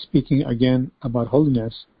 19, speaking again about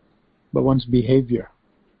holiness, but one's behavior,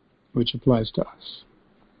 which applies to us.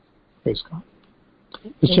 Praise God.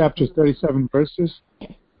 This chapter is 37 verses.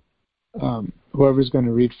 Whoever's going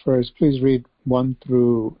to read first, please read 1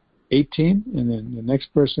 through 18, and then the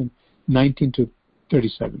next person, 19 to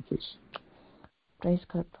 37, please. Praise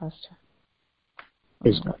God, Pastor.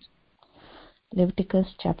 Praise God. Leviticus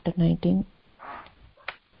chapter 19,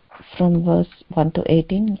 from verse 1 to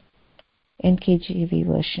 18, NKJV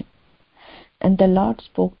version. And the Lord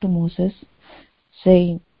spoke to Moses,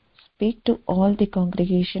 saying, Speak to all the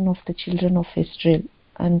congregation of the children of Israel,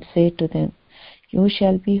 and say to them, You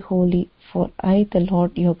shall be holy, for I, the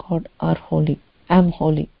Lord your God, am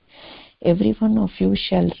holy. Every one of you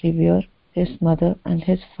shall revere his mother and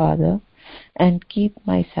his father, and keep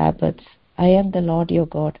my Sabbaths. I am the Lord your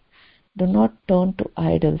God. Do not turn to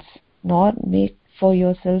idols, nor make for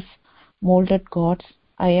yourself molded gods.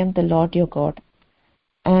 I am the Lord your God.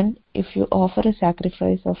 And if you offer a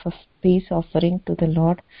sacrifice of a peace offering to the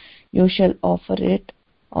Lord, you shall offer it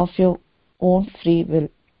of your own free will.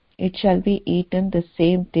 It shall be eaten the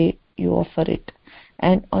same day you offer it,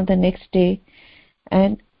 and on the next day,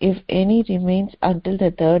 and if any remains until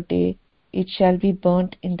the third day, it shall be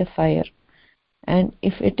burnt in the fire. And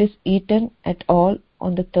if it is eaten at all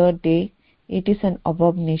on the third day, it is an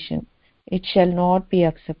abomination. It shall not be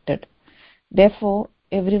accepted. Therefore,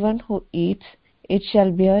 everyone who eats it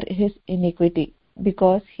shall bear his iniquity,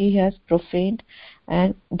 because he has profaned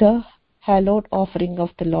and the hallowed offering of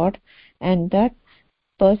the Lord, and that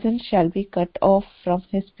person shall be cut off from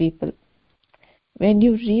his people. When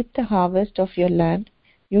you reap the harvest of your land,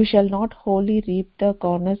 you shall not wholly reap the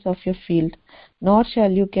corners of your field, nor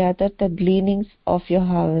shall you gather the gleanings of your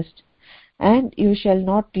harvest. And you shall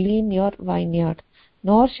not glean your vineyard,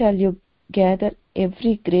 nor shall you gather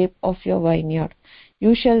every grape of your vineyard.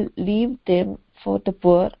 You shall leave them for the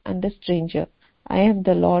poor and the stranger. I am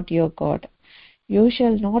the Lord your God. You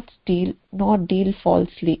shall not steal, nor deal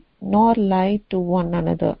falsely, nor lie to one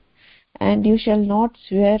another. And you shall not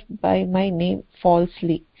swear by my name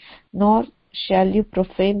falsely, nor shall you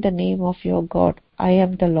profane the name of your God. I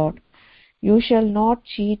am the Lord. You shall not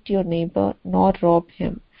cheat your neighbor, nor rob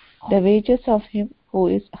him. The wages of him who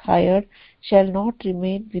is hired shall not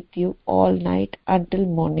remain with you all night until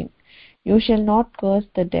morning. You shall not curse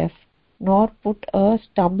the deaf, nor put a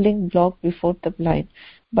stumbling block before the blind,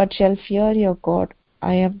 but shall fear your God.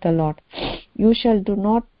 I am the Lord. You shall do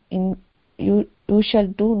no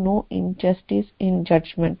injustice in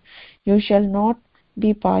judgment. You shall not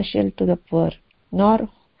be partial to the poor, nor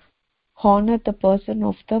honor the person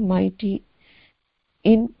of the mighty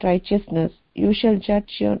in righteousness. You shall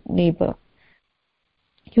judge your neighbor.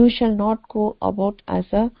 You shall not go about as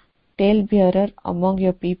a talebearer among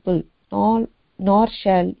your people, nor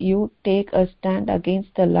shall you take a stand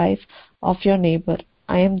against the life of your neighbor.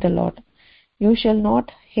 I am the Lord. You shall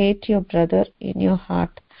not hate your brother in your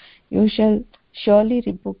heart. You shall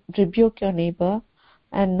surely rebuke your neighbor,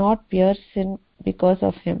 and not bear sin because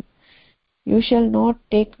of him. You shall not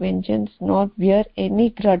take vengeance, nor bear any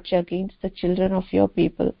grudge against the children of your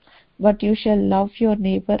people, but you shall love your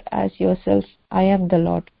neighbor as yourself. I am the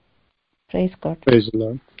Lord. Praise God. Praise the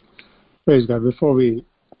Lord. Praise God. Before we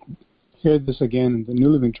hear this again in the New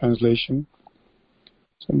Living Translation,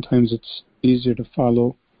 sometimes it's easier to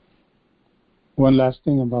follow. One last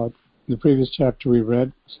thing about the previous chapter we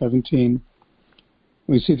read, 17,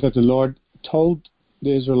 we see that the Lord told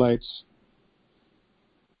the Israelites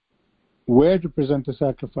where to present the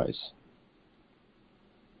sacrifice.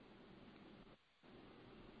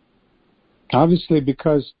 Obviously,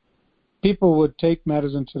 because people would take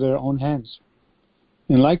matters into their own hands.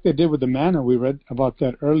 And like they did with the manna, we read about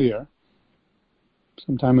that earlier,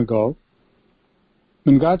 some time ago.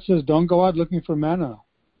 When God says, don't go out looking for manna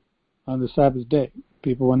on the Sabbath day,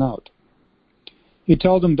 people went out. He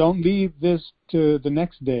told them, don't leave this to the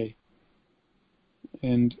next day.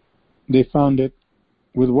 And they found it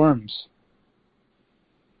with worms.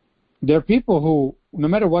 There are people who, no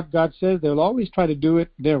matter what God says, they'll always try to do it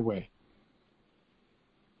their way.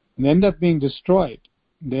 And they end up being destroyed.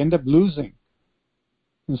 They end up losing.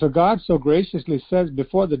 And so God so graciously says,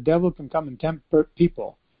 before the devil can come and tempt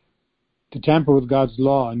people to tamper with God's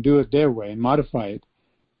law and do it their way and modify it,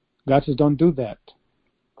 God says, don't do that.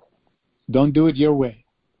 Don't do it your way.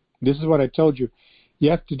 This is what I told you. You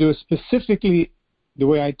have to do it specifically the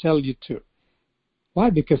way I tell you to. Why?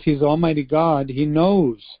 Because He's Almighty God. He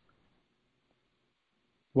knows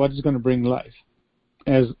what is going to bring life.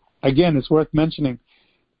 As again, it's worth mentioning,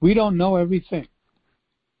 we don't know everything.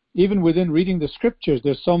 Even within reading the scriptures,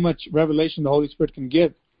 there's so much revelation the Holy Spirit can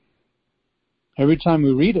give. Every time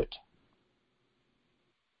we read it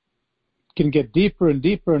can get deeper and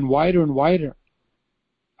deeper and wider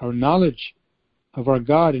our knowledge of our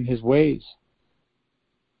God and His ways.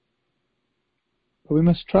 But we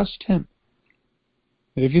must trust Him.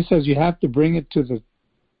 And if He says you have to bring it to the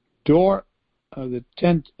door of the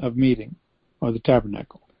tent of meeting or the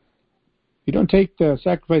tabernacle, you don't take the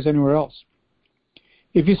sacrifice anywhere else.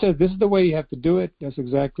 If He says this is the way you have to do it, that's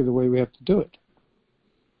exactly the way we have to do it.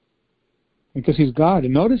 Because He's God.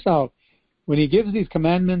 And notice how when He gives these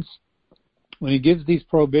commandments, when He gives these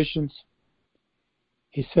prohibitions,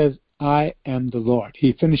 He says, I am the Lord.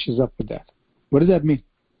 He finishes up with that. What does that mean?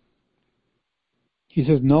 He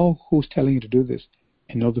says, know who's telling you to do this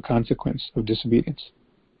and know the consequence of disobedience.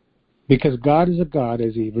 Because God is a God,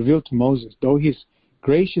 as He revealed to Moses, though He's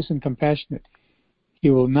gracious and compassionate, He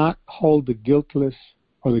will not hold the guiltless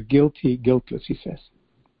or the guilty guiltless, He says.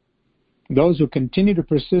 Those who continue to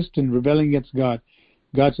persist in rebelling against God,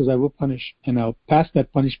 God says, I will punish, and I'll pass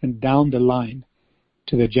that punishment down the line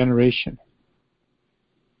to their generation.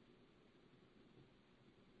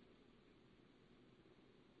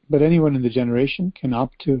 But anyone in the generation can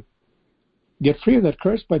opt to get free of that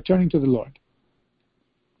curse by turning to the Lord.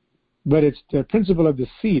 But it's the principle of the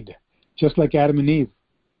seed, just like Adam and Eve.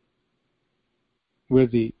 We're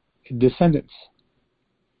the descendants.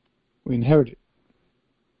 We inherit it.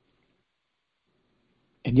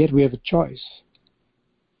 And yet we have a choice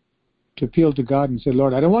to appeal to God and say,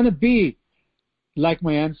 Lord, I don't want to be like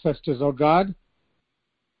my ancestors, oh God.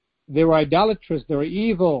 They were idolatrous, they were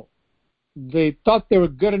evil. They thought they were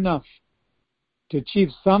good enough to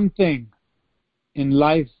achieve something in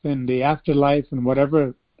life and the afterlife and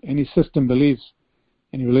whatever any system believes,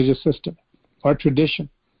 any religious system or tradition.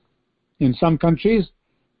 In some countries,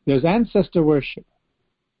 there's ancestor worship.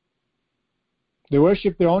 They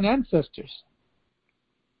worship their own ancestors.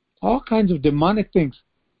 All kinds of demonic things.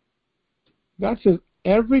 God says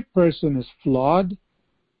every person is flawed.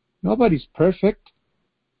 Nobody's perfect.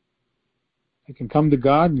 They can come to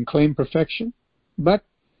God and claim perfection, but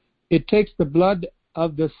it takes the blood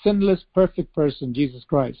of the sinless, perfect person, Jesus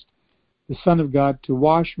Christ, the Son of God, to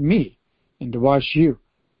wash me and to wash you,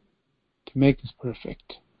 to make us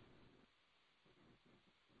perfect.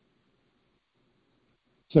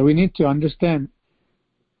 So we need to understand,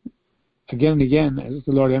 again and again, as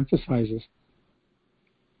the Lord emphasizes,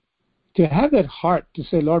 to have that heart to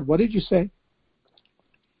say, Lord, what did you say?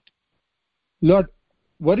 Lord,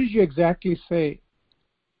 what did you exactly say?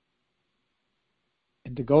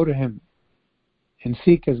 And to go to Him and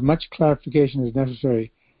seek as much clarification as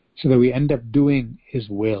necessary so that we end up doing His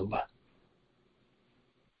will.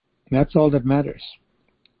 And that's all that matters.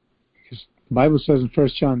 Because the Bible says in 1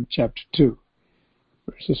 John chapter 2,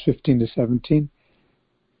 verses 15 to 17,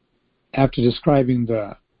 after describing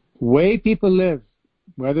the way people live,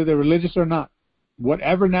 whether they're religious or not,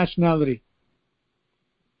 whatever nationality,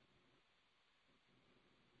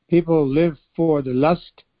 people live for the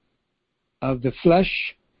lust of the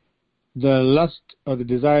flesh, the lust or the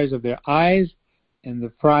desires of their eyes, and the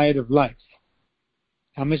pride of life.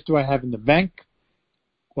 How much do I have in the bank?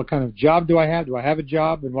 What kind of job do I have? Do I have a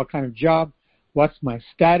job? And what kind of job? What's my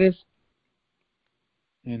status?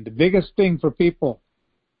 And the biggest thing for people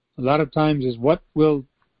a lot of times is, what will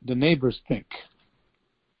the neighbors think?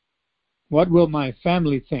 What will my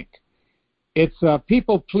family think? It's a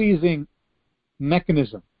people-pleasing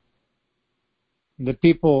mechanism that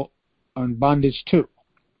people are in bondage to.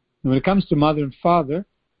 And when it comes to mother and father,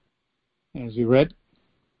 as we read,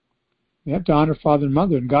 we have to honor father and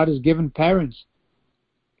mother. And God has given parents,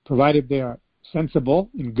 provided they are sensible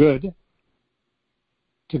and good,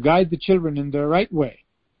 to guide the children in the right way.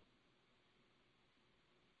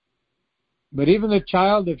 But even the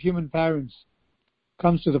child of human parents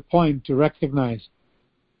comes to the point to recognize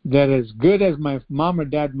that as good as my mom or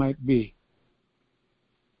dad might be,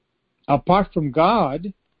 apart from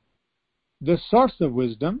God, the source of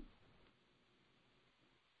wisdom,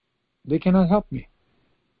 they cannot help me.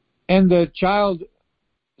 And the child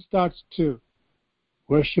starts to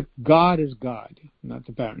worship God as God, not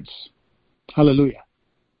the parents. Hallelujah.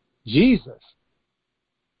 Jesus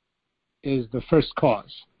is the first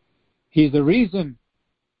cause. He's the reason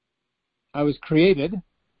I was created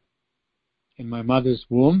in my mother's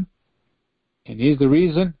womb, and He's the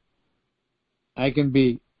reason I can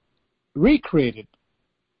be recreated,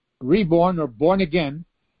 reborn, or born again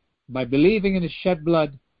by believing in His shed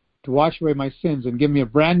blood to wash away my sins and give me a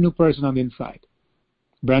brand new person on the inside,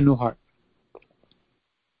 brand new heart.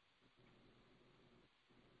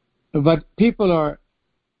 But people are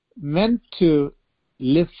meant to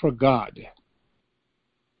live for God.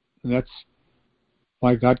 And that's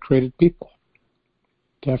why God created people,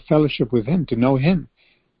 to have fellowship with Him, to know Him,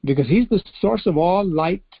 because He's the source of all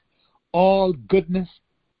light, all goodness,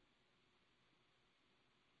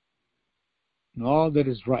 and all that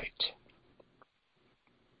is right.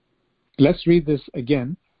 Let's read this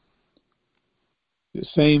again. The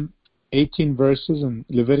same 18 verses in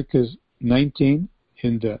Leviticus 19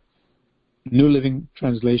 in the New Living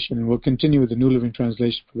Translation, and we'll continue with the New Living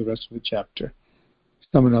Translation for the rest of the chapter.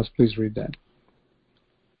 Someone else please read that.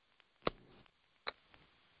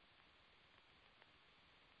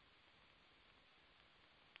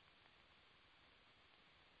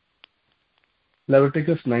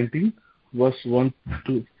 Leviticus 19, verse 1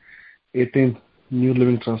 to 18, New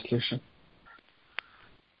Living Translation.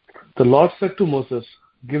 The Lord said to Moses,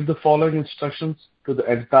 "Give the following instructions to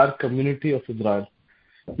the entire community of Israel.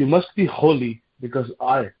 You must be holy because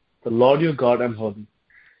I, the Lord your God, am holy.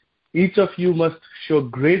 Each of you must show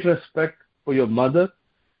great respect for your mother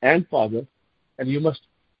and father, and you must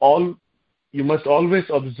always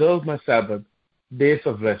observe my Sabbath, days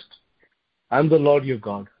of rest. I am the Lord your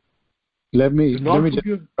God." Let me just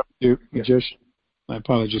interrupt you, Josh. My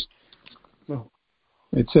apologies. No.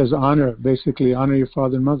 It says honor your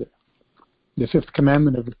father and mother. The fifth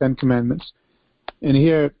commandment of the 10 commandments. And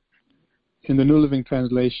here in the New Living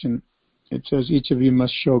Translation, it says each of you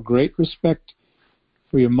must show great respect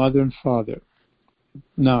for your mother and father.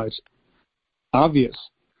 Now, it's obvious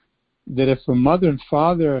that if a mother and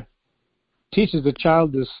father teaches the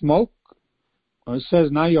child to smoke, or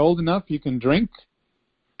says, now you're old enough, you can drink,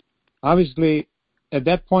 obviously, at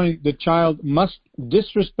that point, the child must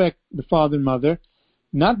disrespect the father and mother,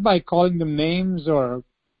 not by calling them names or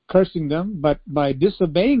cursing them, but by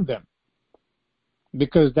disobeying them,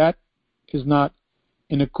 because that is not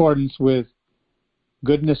in accordance with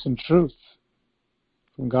goodness and truth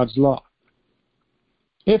from God's law.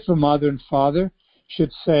 If a mother and father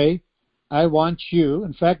should say, I want you,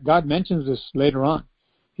 in fact, God mentions this later on.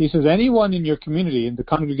 He says, anyone in your community, in the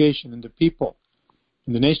congregation, in the people,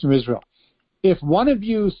 in the nation of Israel, if one of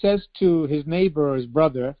you says to his neighbor or his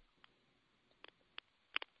brother,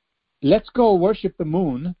 let's go worship the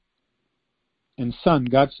moon and sun,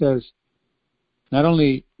 God says, not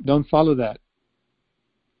only don't follow that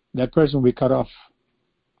person will be cut off.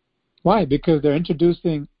 Why? Because they're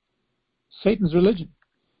introducing Satan's religion.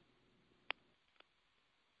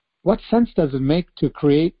 What sense does it make to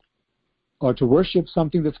create or to worship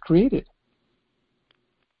something that's created?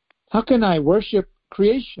 How can I worship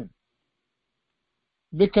creation?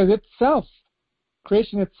 Because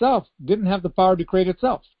creation itself didn't have the power to create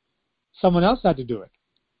itself. Someone else had to do it.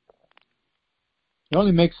 It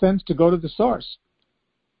only makes sense to go to the source.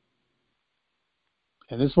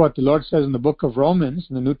 And this is what the Lord says in the book of Romans,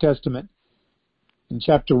 in the New Testament, in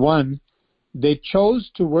chapter 1. They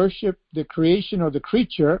chose to worship the creation or the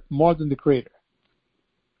creature more than the Creator.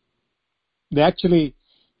 They actually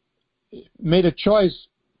made a choice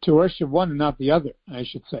to worship one and not the other, I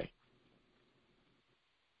should say.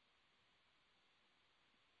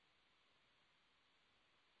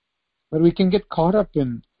 But we can get caught up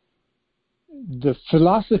in the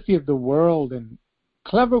philosophy of the world and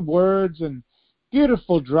clever words and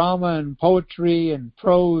beautiful drama and poetry and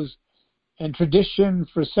prose and tradition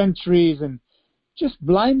for centuries and just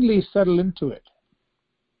blindly settle into it.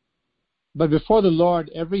 But before the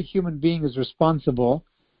Lord, every human being is responsible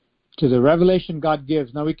to the revelation God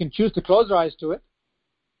gives. Now we can choose to close our eyes to it,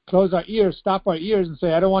 close our ears, stop our ears and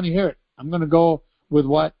say, I don't want to hear it. I'm going to go with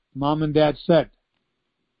what mom and dad said.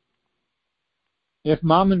 If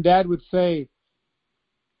mom and dad would say,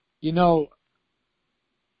 you know,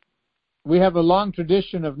 we have a long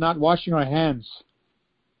tradition of not washing our hands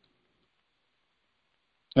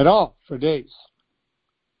at all for days.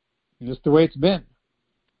 Just the way it's been.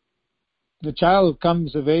 The child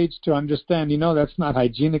comes of age to understand, that's not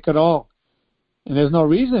hygienic at all. And there's no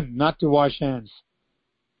reason not to wash hands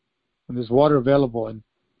when there's water available. And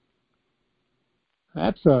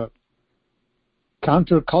that's a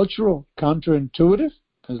countercultural, counterintuitive,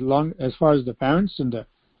 as far as the parents and the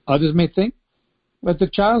others may think. But the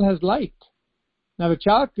child has light. Now the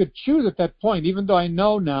child could choose at that point, even though I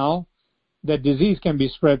know now that disease can be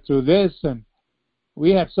spread through this, and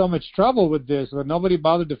we had so much trouble with this, but nobody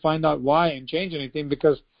bothered to find out why and change anything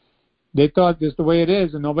because they thought this is the way it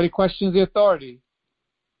is, and nobody questions the authority.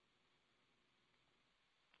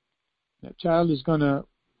 That child is going to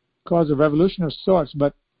cause a revolution of sorts,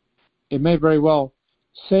 but it may very well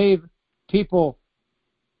save people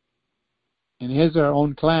in his or her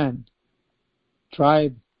own clan,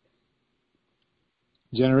 tribe,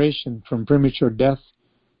 generation from premature death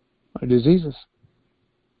or diseases.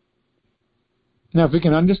 Now, if we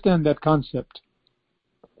can understand that concept,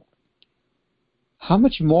 how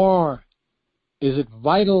much more is it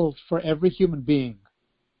vital for every human being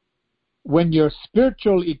when your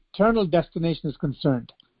spiritual eternal destination is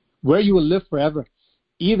concerned, where you will live forever,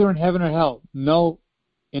 either in heaven or hell, no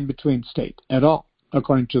in-between state at all,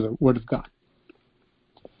 according to the Word of God.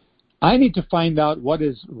 I need to find out what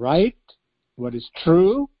is right, what is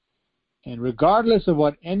true, and regardless of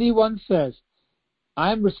what anyone says,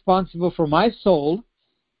 I'm responsible for my soul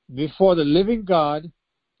before the living God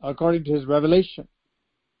according to His revelation.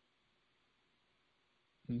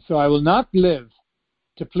 And so I will not live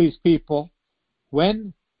to please people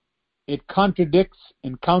when it contradicts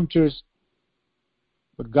and counters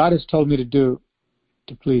what God has told me to do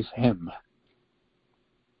to please Him.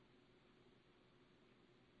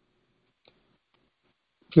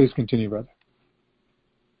 Please continue, brother.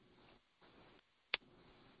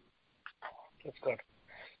 That's good.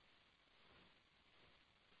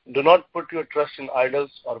 Do not put your trust in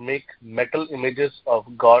idols or make metal images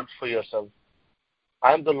of gods for yourself.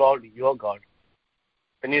 I am the Lord your God.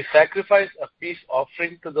 When you sacrifice a peace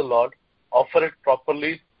offering to the Lord, offer it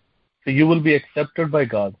properly so you will be accepted by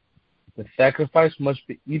God. The sacrifice must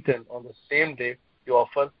be eaten on the same day you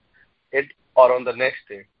offer it or on the next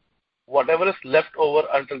day. Whatever is left over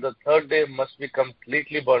until the third day must be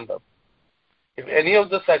completely burned up. If any of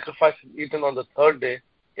the sacrifice is eaten on the third day,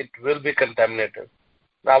 it will be contaminated.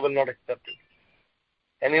 I will not accept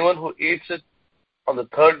it. Anyone who eats it on the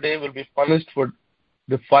third day will be punished for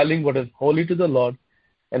defiling what is holy to the Lord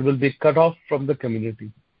and will be cut off from the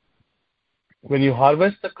community. When you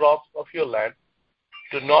harvest the crops of your land,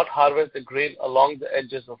 do not harvest the grain along the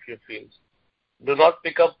edges of your fields. Do not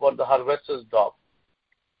pick up what the harvesters drop.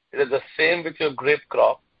 It is the same with your grape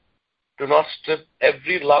crop. Do not strip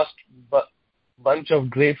every last bunch of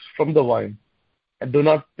grapes from the vine, and do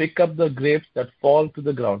not pick up the grapes that fall to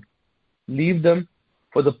the ground. Leave them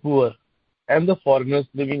for the poor and the foreigners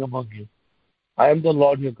living among you. I am the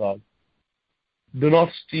Lord your God. Do not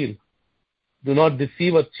steal. Do not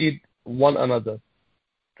deceive or cheat one another.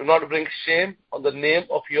 Do not bring shame on the name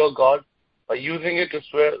of your God by using it to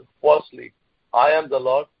swear falsely. I am the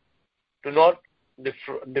Lord. Do not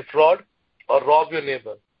defraud or rob your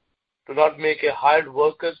neighbor. Do not make a hired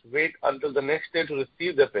worker wait until the next day to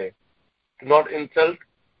receive their pay. Do not insult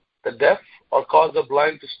the deaf or cause the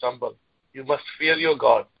blind to stumble. You must fear your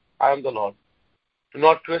God. I am the Lord. Do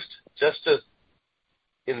not twist justice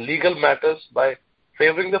in legal matters by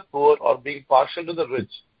favoring the poor or being partial to the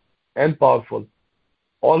rich and powerful.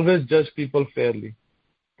 Always judge people fairly.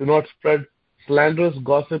 Do not spread slanderous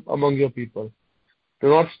gossip among your people. Do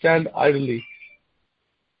not stand idly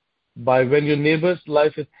by when your neighbor's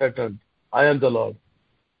life is threatened. I am the Lord.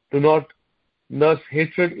 Do not nurse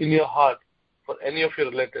hatred in your heart for any of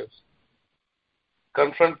your relatives.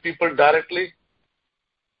 Confront people directly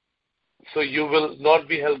so you will not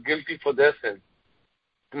be held guilty for their sins.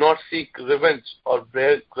 Do not seek revenge or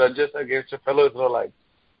bear grudges against your fellow Israelites,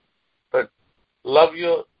 but love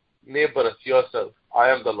your neighbor as yourself. I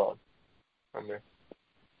am the Lord. Amen.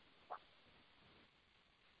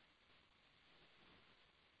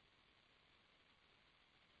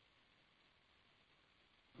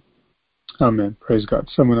 Amen. Praise God.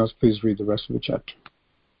 Someone else please read the rest of the chapter.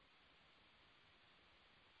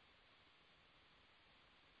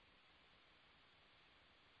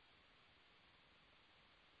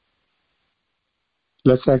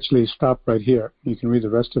 Let's actually stop right here. You can read the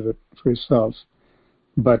rest of it for yourselves.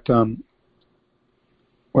 But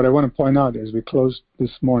what I want to point out as we close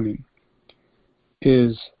this morning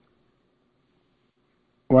is,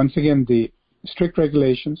 once again, the strict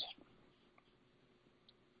regulations.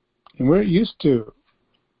 And we're used to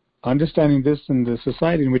understanding this in the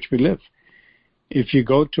society in which we live. If you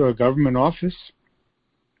go to a government office,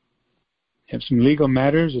 you have some legal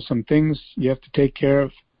matters or some things you have to take care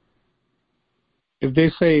of. If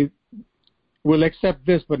they say, we'll accept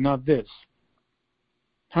this but not this,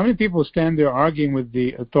 how many people stand there arguing with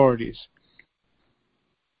the authorities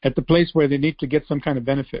at the place where they need to get some kind of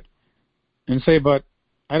benefit and say, but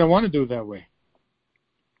I don't want to do it that way?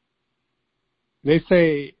 They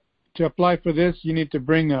say, to apply for this, you need to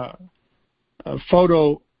bring a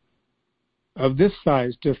photo of this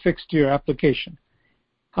size to affix to your application.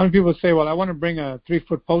 How many people say, well, I want to bring a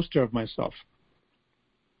 3-foot poster of myself?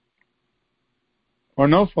 Or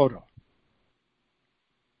no photo.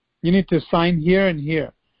 You need to sign here and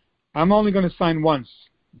here. I'm only going to sign once.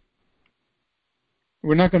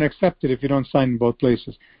 We're not going to accept it if you don't sign in both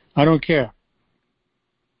places. I don't care.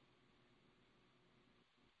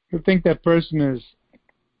 You think that person is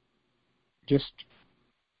just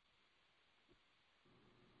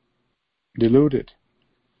deluded.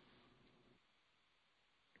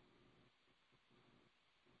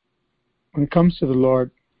 When it comes to the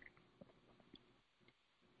Lord,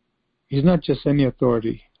 He's not just any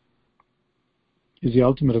authority. He's the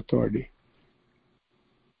ultimate authority.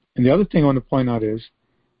 And the other thing I want to point out is,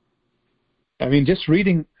 just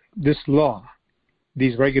reading this law,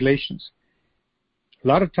 these regulations, a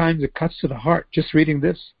lot of times it cuts to the heart, just reading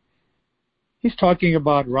this. He's talking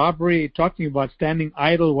about robbery, talking about standing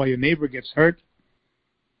idle while your neighbor gets hurt.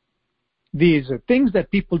 These are things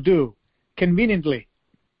that people do conveniently.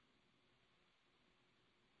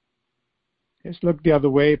 Just look the other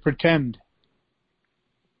way, pretend,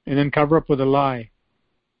 and then cover up with a lie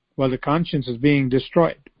while the conscience is being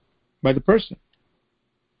destroyed by the person.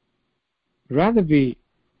 Rather be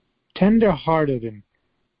tender-hearted and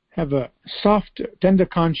have a soft, tender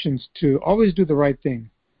conscience to always do the right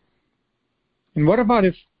thing. And what about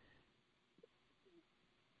if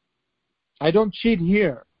I don't cheat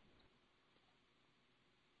here?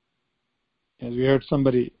 As we heard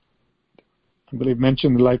somebody, I believe,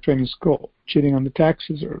 mention the life training school, cheating on the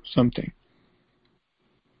taxes or something.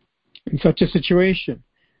 In such a situation,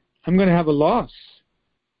 I'm going to have a loss.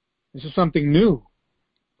 This is something new.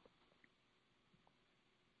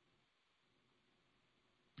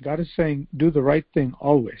 God is saying, do the right thing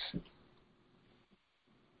always.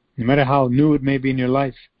 No matter how new it may be in your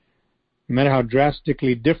life, no matter how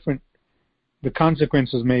drastically different the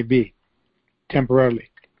consequences may be, temporarily,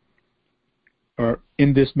 or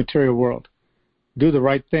in this material world, do the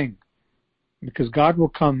right thing, because God will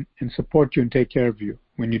come and support you and take care of you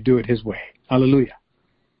when you do it His way. Hallelujah.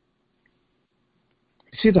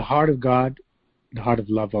 You see the heart of God, the heart of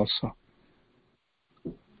love also.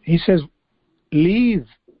 He says, leave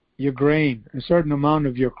your grain, a certain amount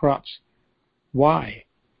of your crops. Why?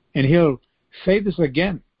 And He'll say this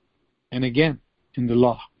again and again in the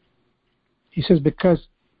law. He says, because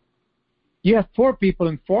you have poor people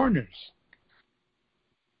and foreigners.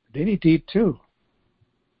 They need to eat too.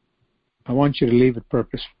 I want you to leave it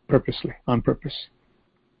purposely, on purpose.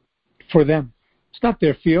 For them. It's not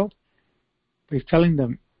their field. But He's telling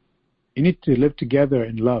them, you need to live together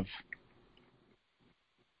in love.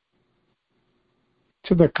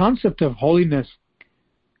 So the concept of holiness,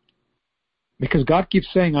 because God keeps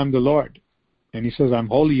saying, I'm the Lord, and He says, I'm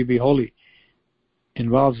holy, you be holy,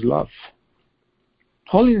 involves love.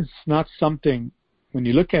 Holiness is not something, when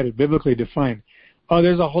you look at it, biblically defined. Oh,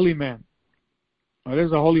 there's a holy man. Oh,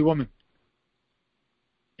 there's a holy woman.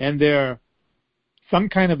 And they're some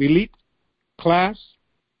kind of elite class,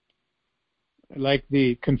 like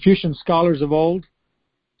the Confucian scholars of old,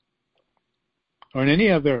 or in any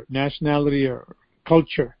other nationality or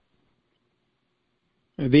culture.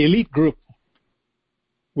 The elite group,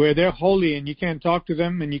 where they're holy and you can't talk to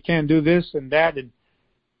them and you can't do this and that, and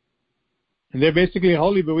they're basically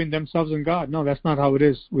holy between themselves and God. No, that's not how it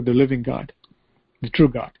is with the living God, the true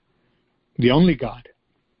God, the only God.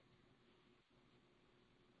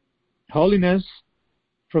 Holiness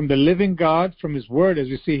from the living God, from His Word, as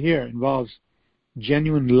we see here, involves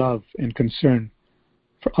genuine love and concern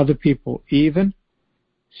for other people, even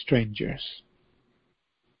strangers.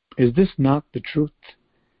 Is this not the truth?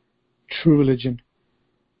 True religion?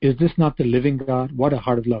 Is this not the living God? What a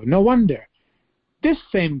heart of love. No wonder this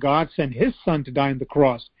same God sent His Son to die on the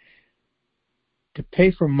cross to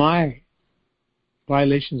pay for my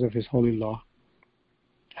violations of His holy law.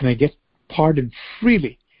 And I get pardon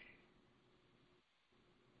freely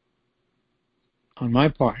on my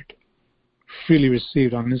part, freely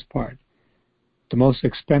received on His part. The most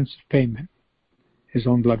expensive payment, His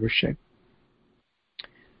own blood was shed.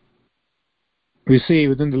 We see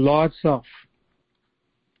within the law itself,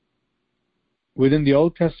 within the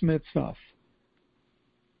Old Testament itself,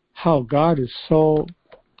 how God is so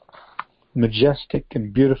majestic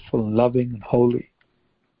and beautiful and loving and holy.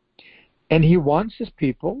 And He wants His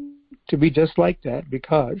people to be just like that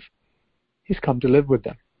because He's come to live with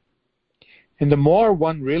them. And the more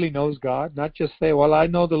one really knows God, not just say, well, I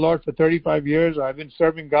know the Lord for 35 years, or I've been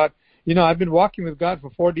serving God. I've been walking with God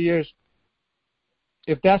for 40 years.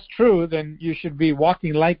 If that's true, then you should be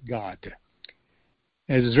walking like God.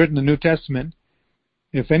 As is written in the New Testament,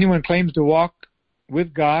 if anyone claims to walk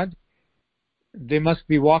with God, they must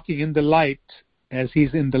be walking in the light as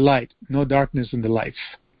He's in the light. No darkness in the life.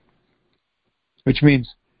 Which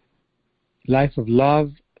means life of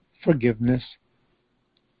love, forgiveness,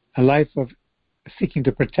 a life of seeking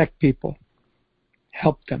to protect people,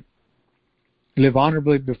 help them, live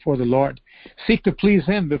honorably before the Lord, seek to please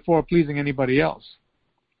Him before pleasing anybody else.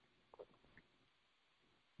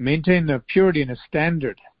 Maintain a purity and a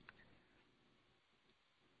standard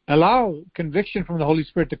allow conviction from the Holy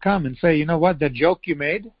Spirit to come and say, you know what, that joke you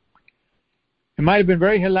made, it might have been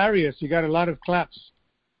very hilarious. You got a lot of claps.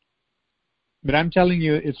 But I'm telling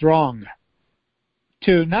you, it's wrong.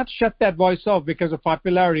 To not shut that voice off because of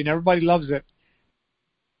popularity and everybody loves it.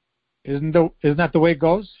 Isn't that the way it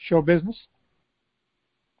goes? Show business.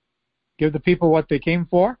 Give the people what they came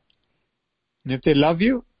for. And if they love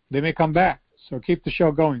you, they may come back. So keep the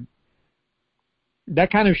show going.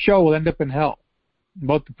 That kind of show will end up in hell,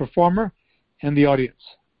 both the performer and the audience.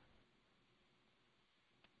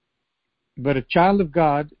 But a child of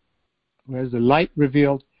God, who has the light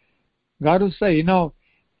revealed, God will say, you know,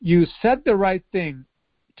 you said the right thing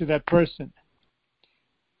to that person,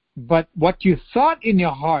 but what you thought in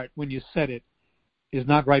your heart when you said it is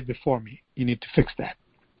not right before me. You need to fix that.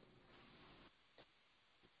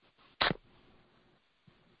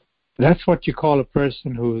 That's what you call a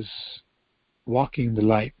person who's walking the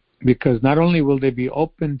light, because not only will they be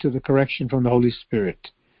open to the correction from the Holy Spirit,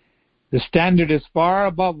 the standard is far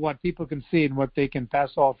above what people can see and what they can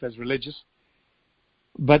pass off as religious,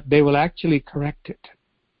 but they will actually correct it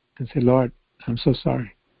and say, Lord, I'm so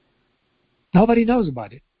sorry. Nobody knows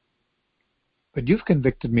about it, but you've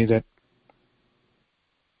convicted me that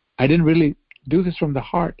I didn't really do this from the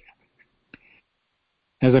heart.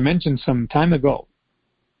 As I mentioned some time ago,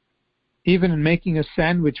 even in making a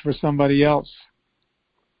sandwich for somebody else,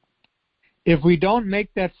 if we don't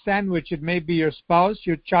make that sandwich, it may be your spouse,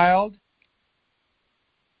 your child,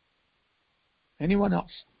 anyone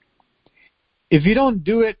else. If you don't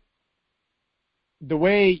do it the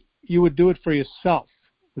way you would do it for yourself,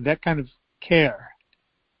 with that kind of care,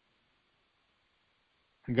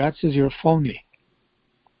 God says you're a phony.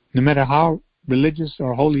 No matter how religious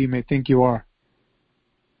or holy you may think you are,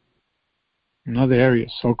 in other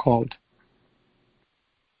areas, so-called,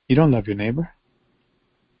 you don't love your neighbor.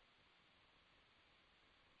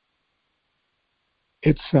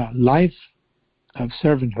 It's a life of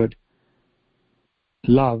servanthood,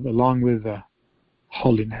 love, along with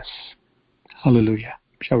holiness. Hallelujah.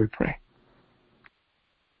 Shall we pray?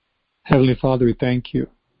 Heavenly Father, we thank you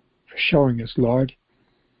for showing us, Lord,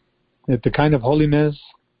 that the kind of holiness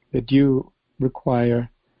that you require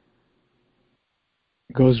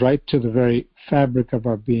goes right to the very fabric of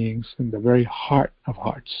our beings and the very heart of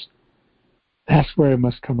hearts. That's where it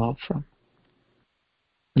must come out from.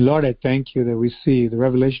 And Lord, I thank you that we see the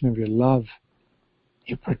revelation of your love.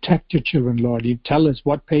 You protect your children, Lord. You tell us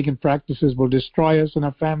what pagan practices will destroy us and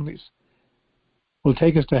our families, will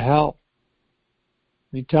take us to hell.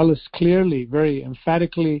 You tell us clearly, very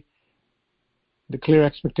emphatically, the clear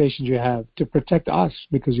expectations you have to protect us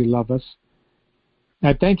because you love us. And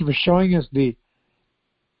I thank you for showing us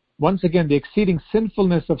once again, the exceeding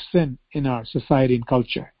sinfulness of sin in our society and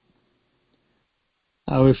culture.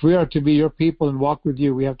 If we are to be your people and walk with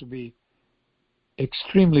you, we have to be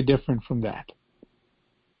extremely different from that.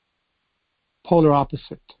 Polar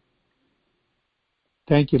opposite.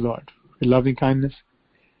 Thank you, Lord, for your loving kindness.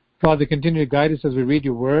 Father, continue to guide us as we read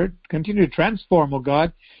your word. Continue to transform, O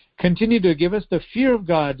God. Continue to give us the fear of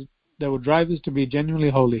God that will drive us to be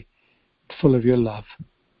genuinely holy, full of your love.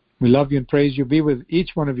 We love you and praise you. Be with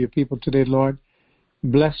each one of your people today, Lord.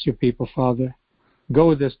 Bless your people, Father. Go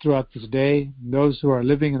with us throughout this day. Those who are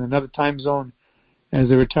living in another time zone as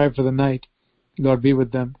they retire for the night, Lord, be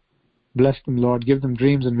with them. Bless them, Lord. Give them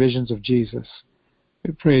dreams and visions of Jesus.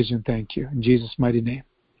 We praise you and thank you. In Jesus' mighty name,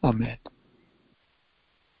 amen.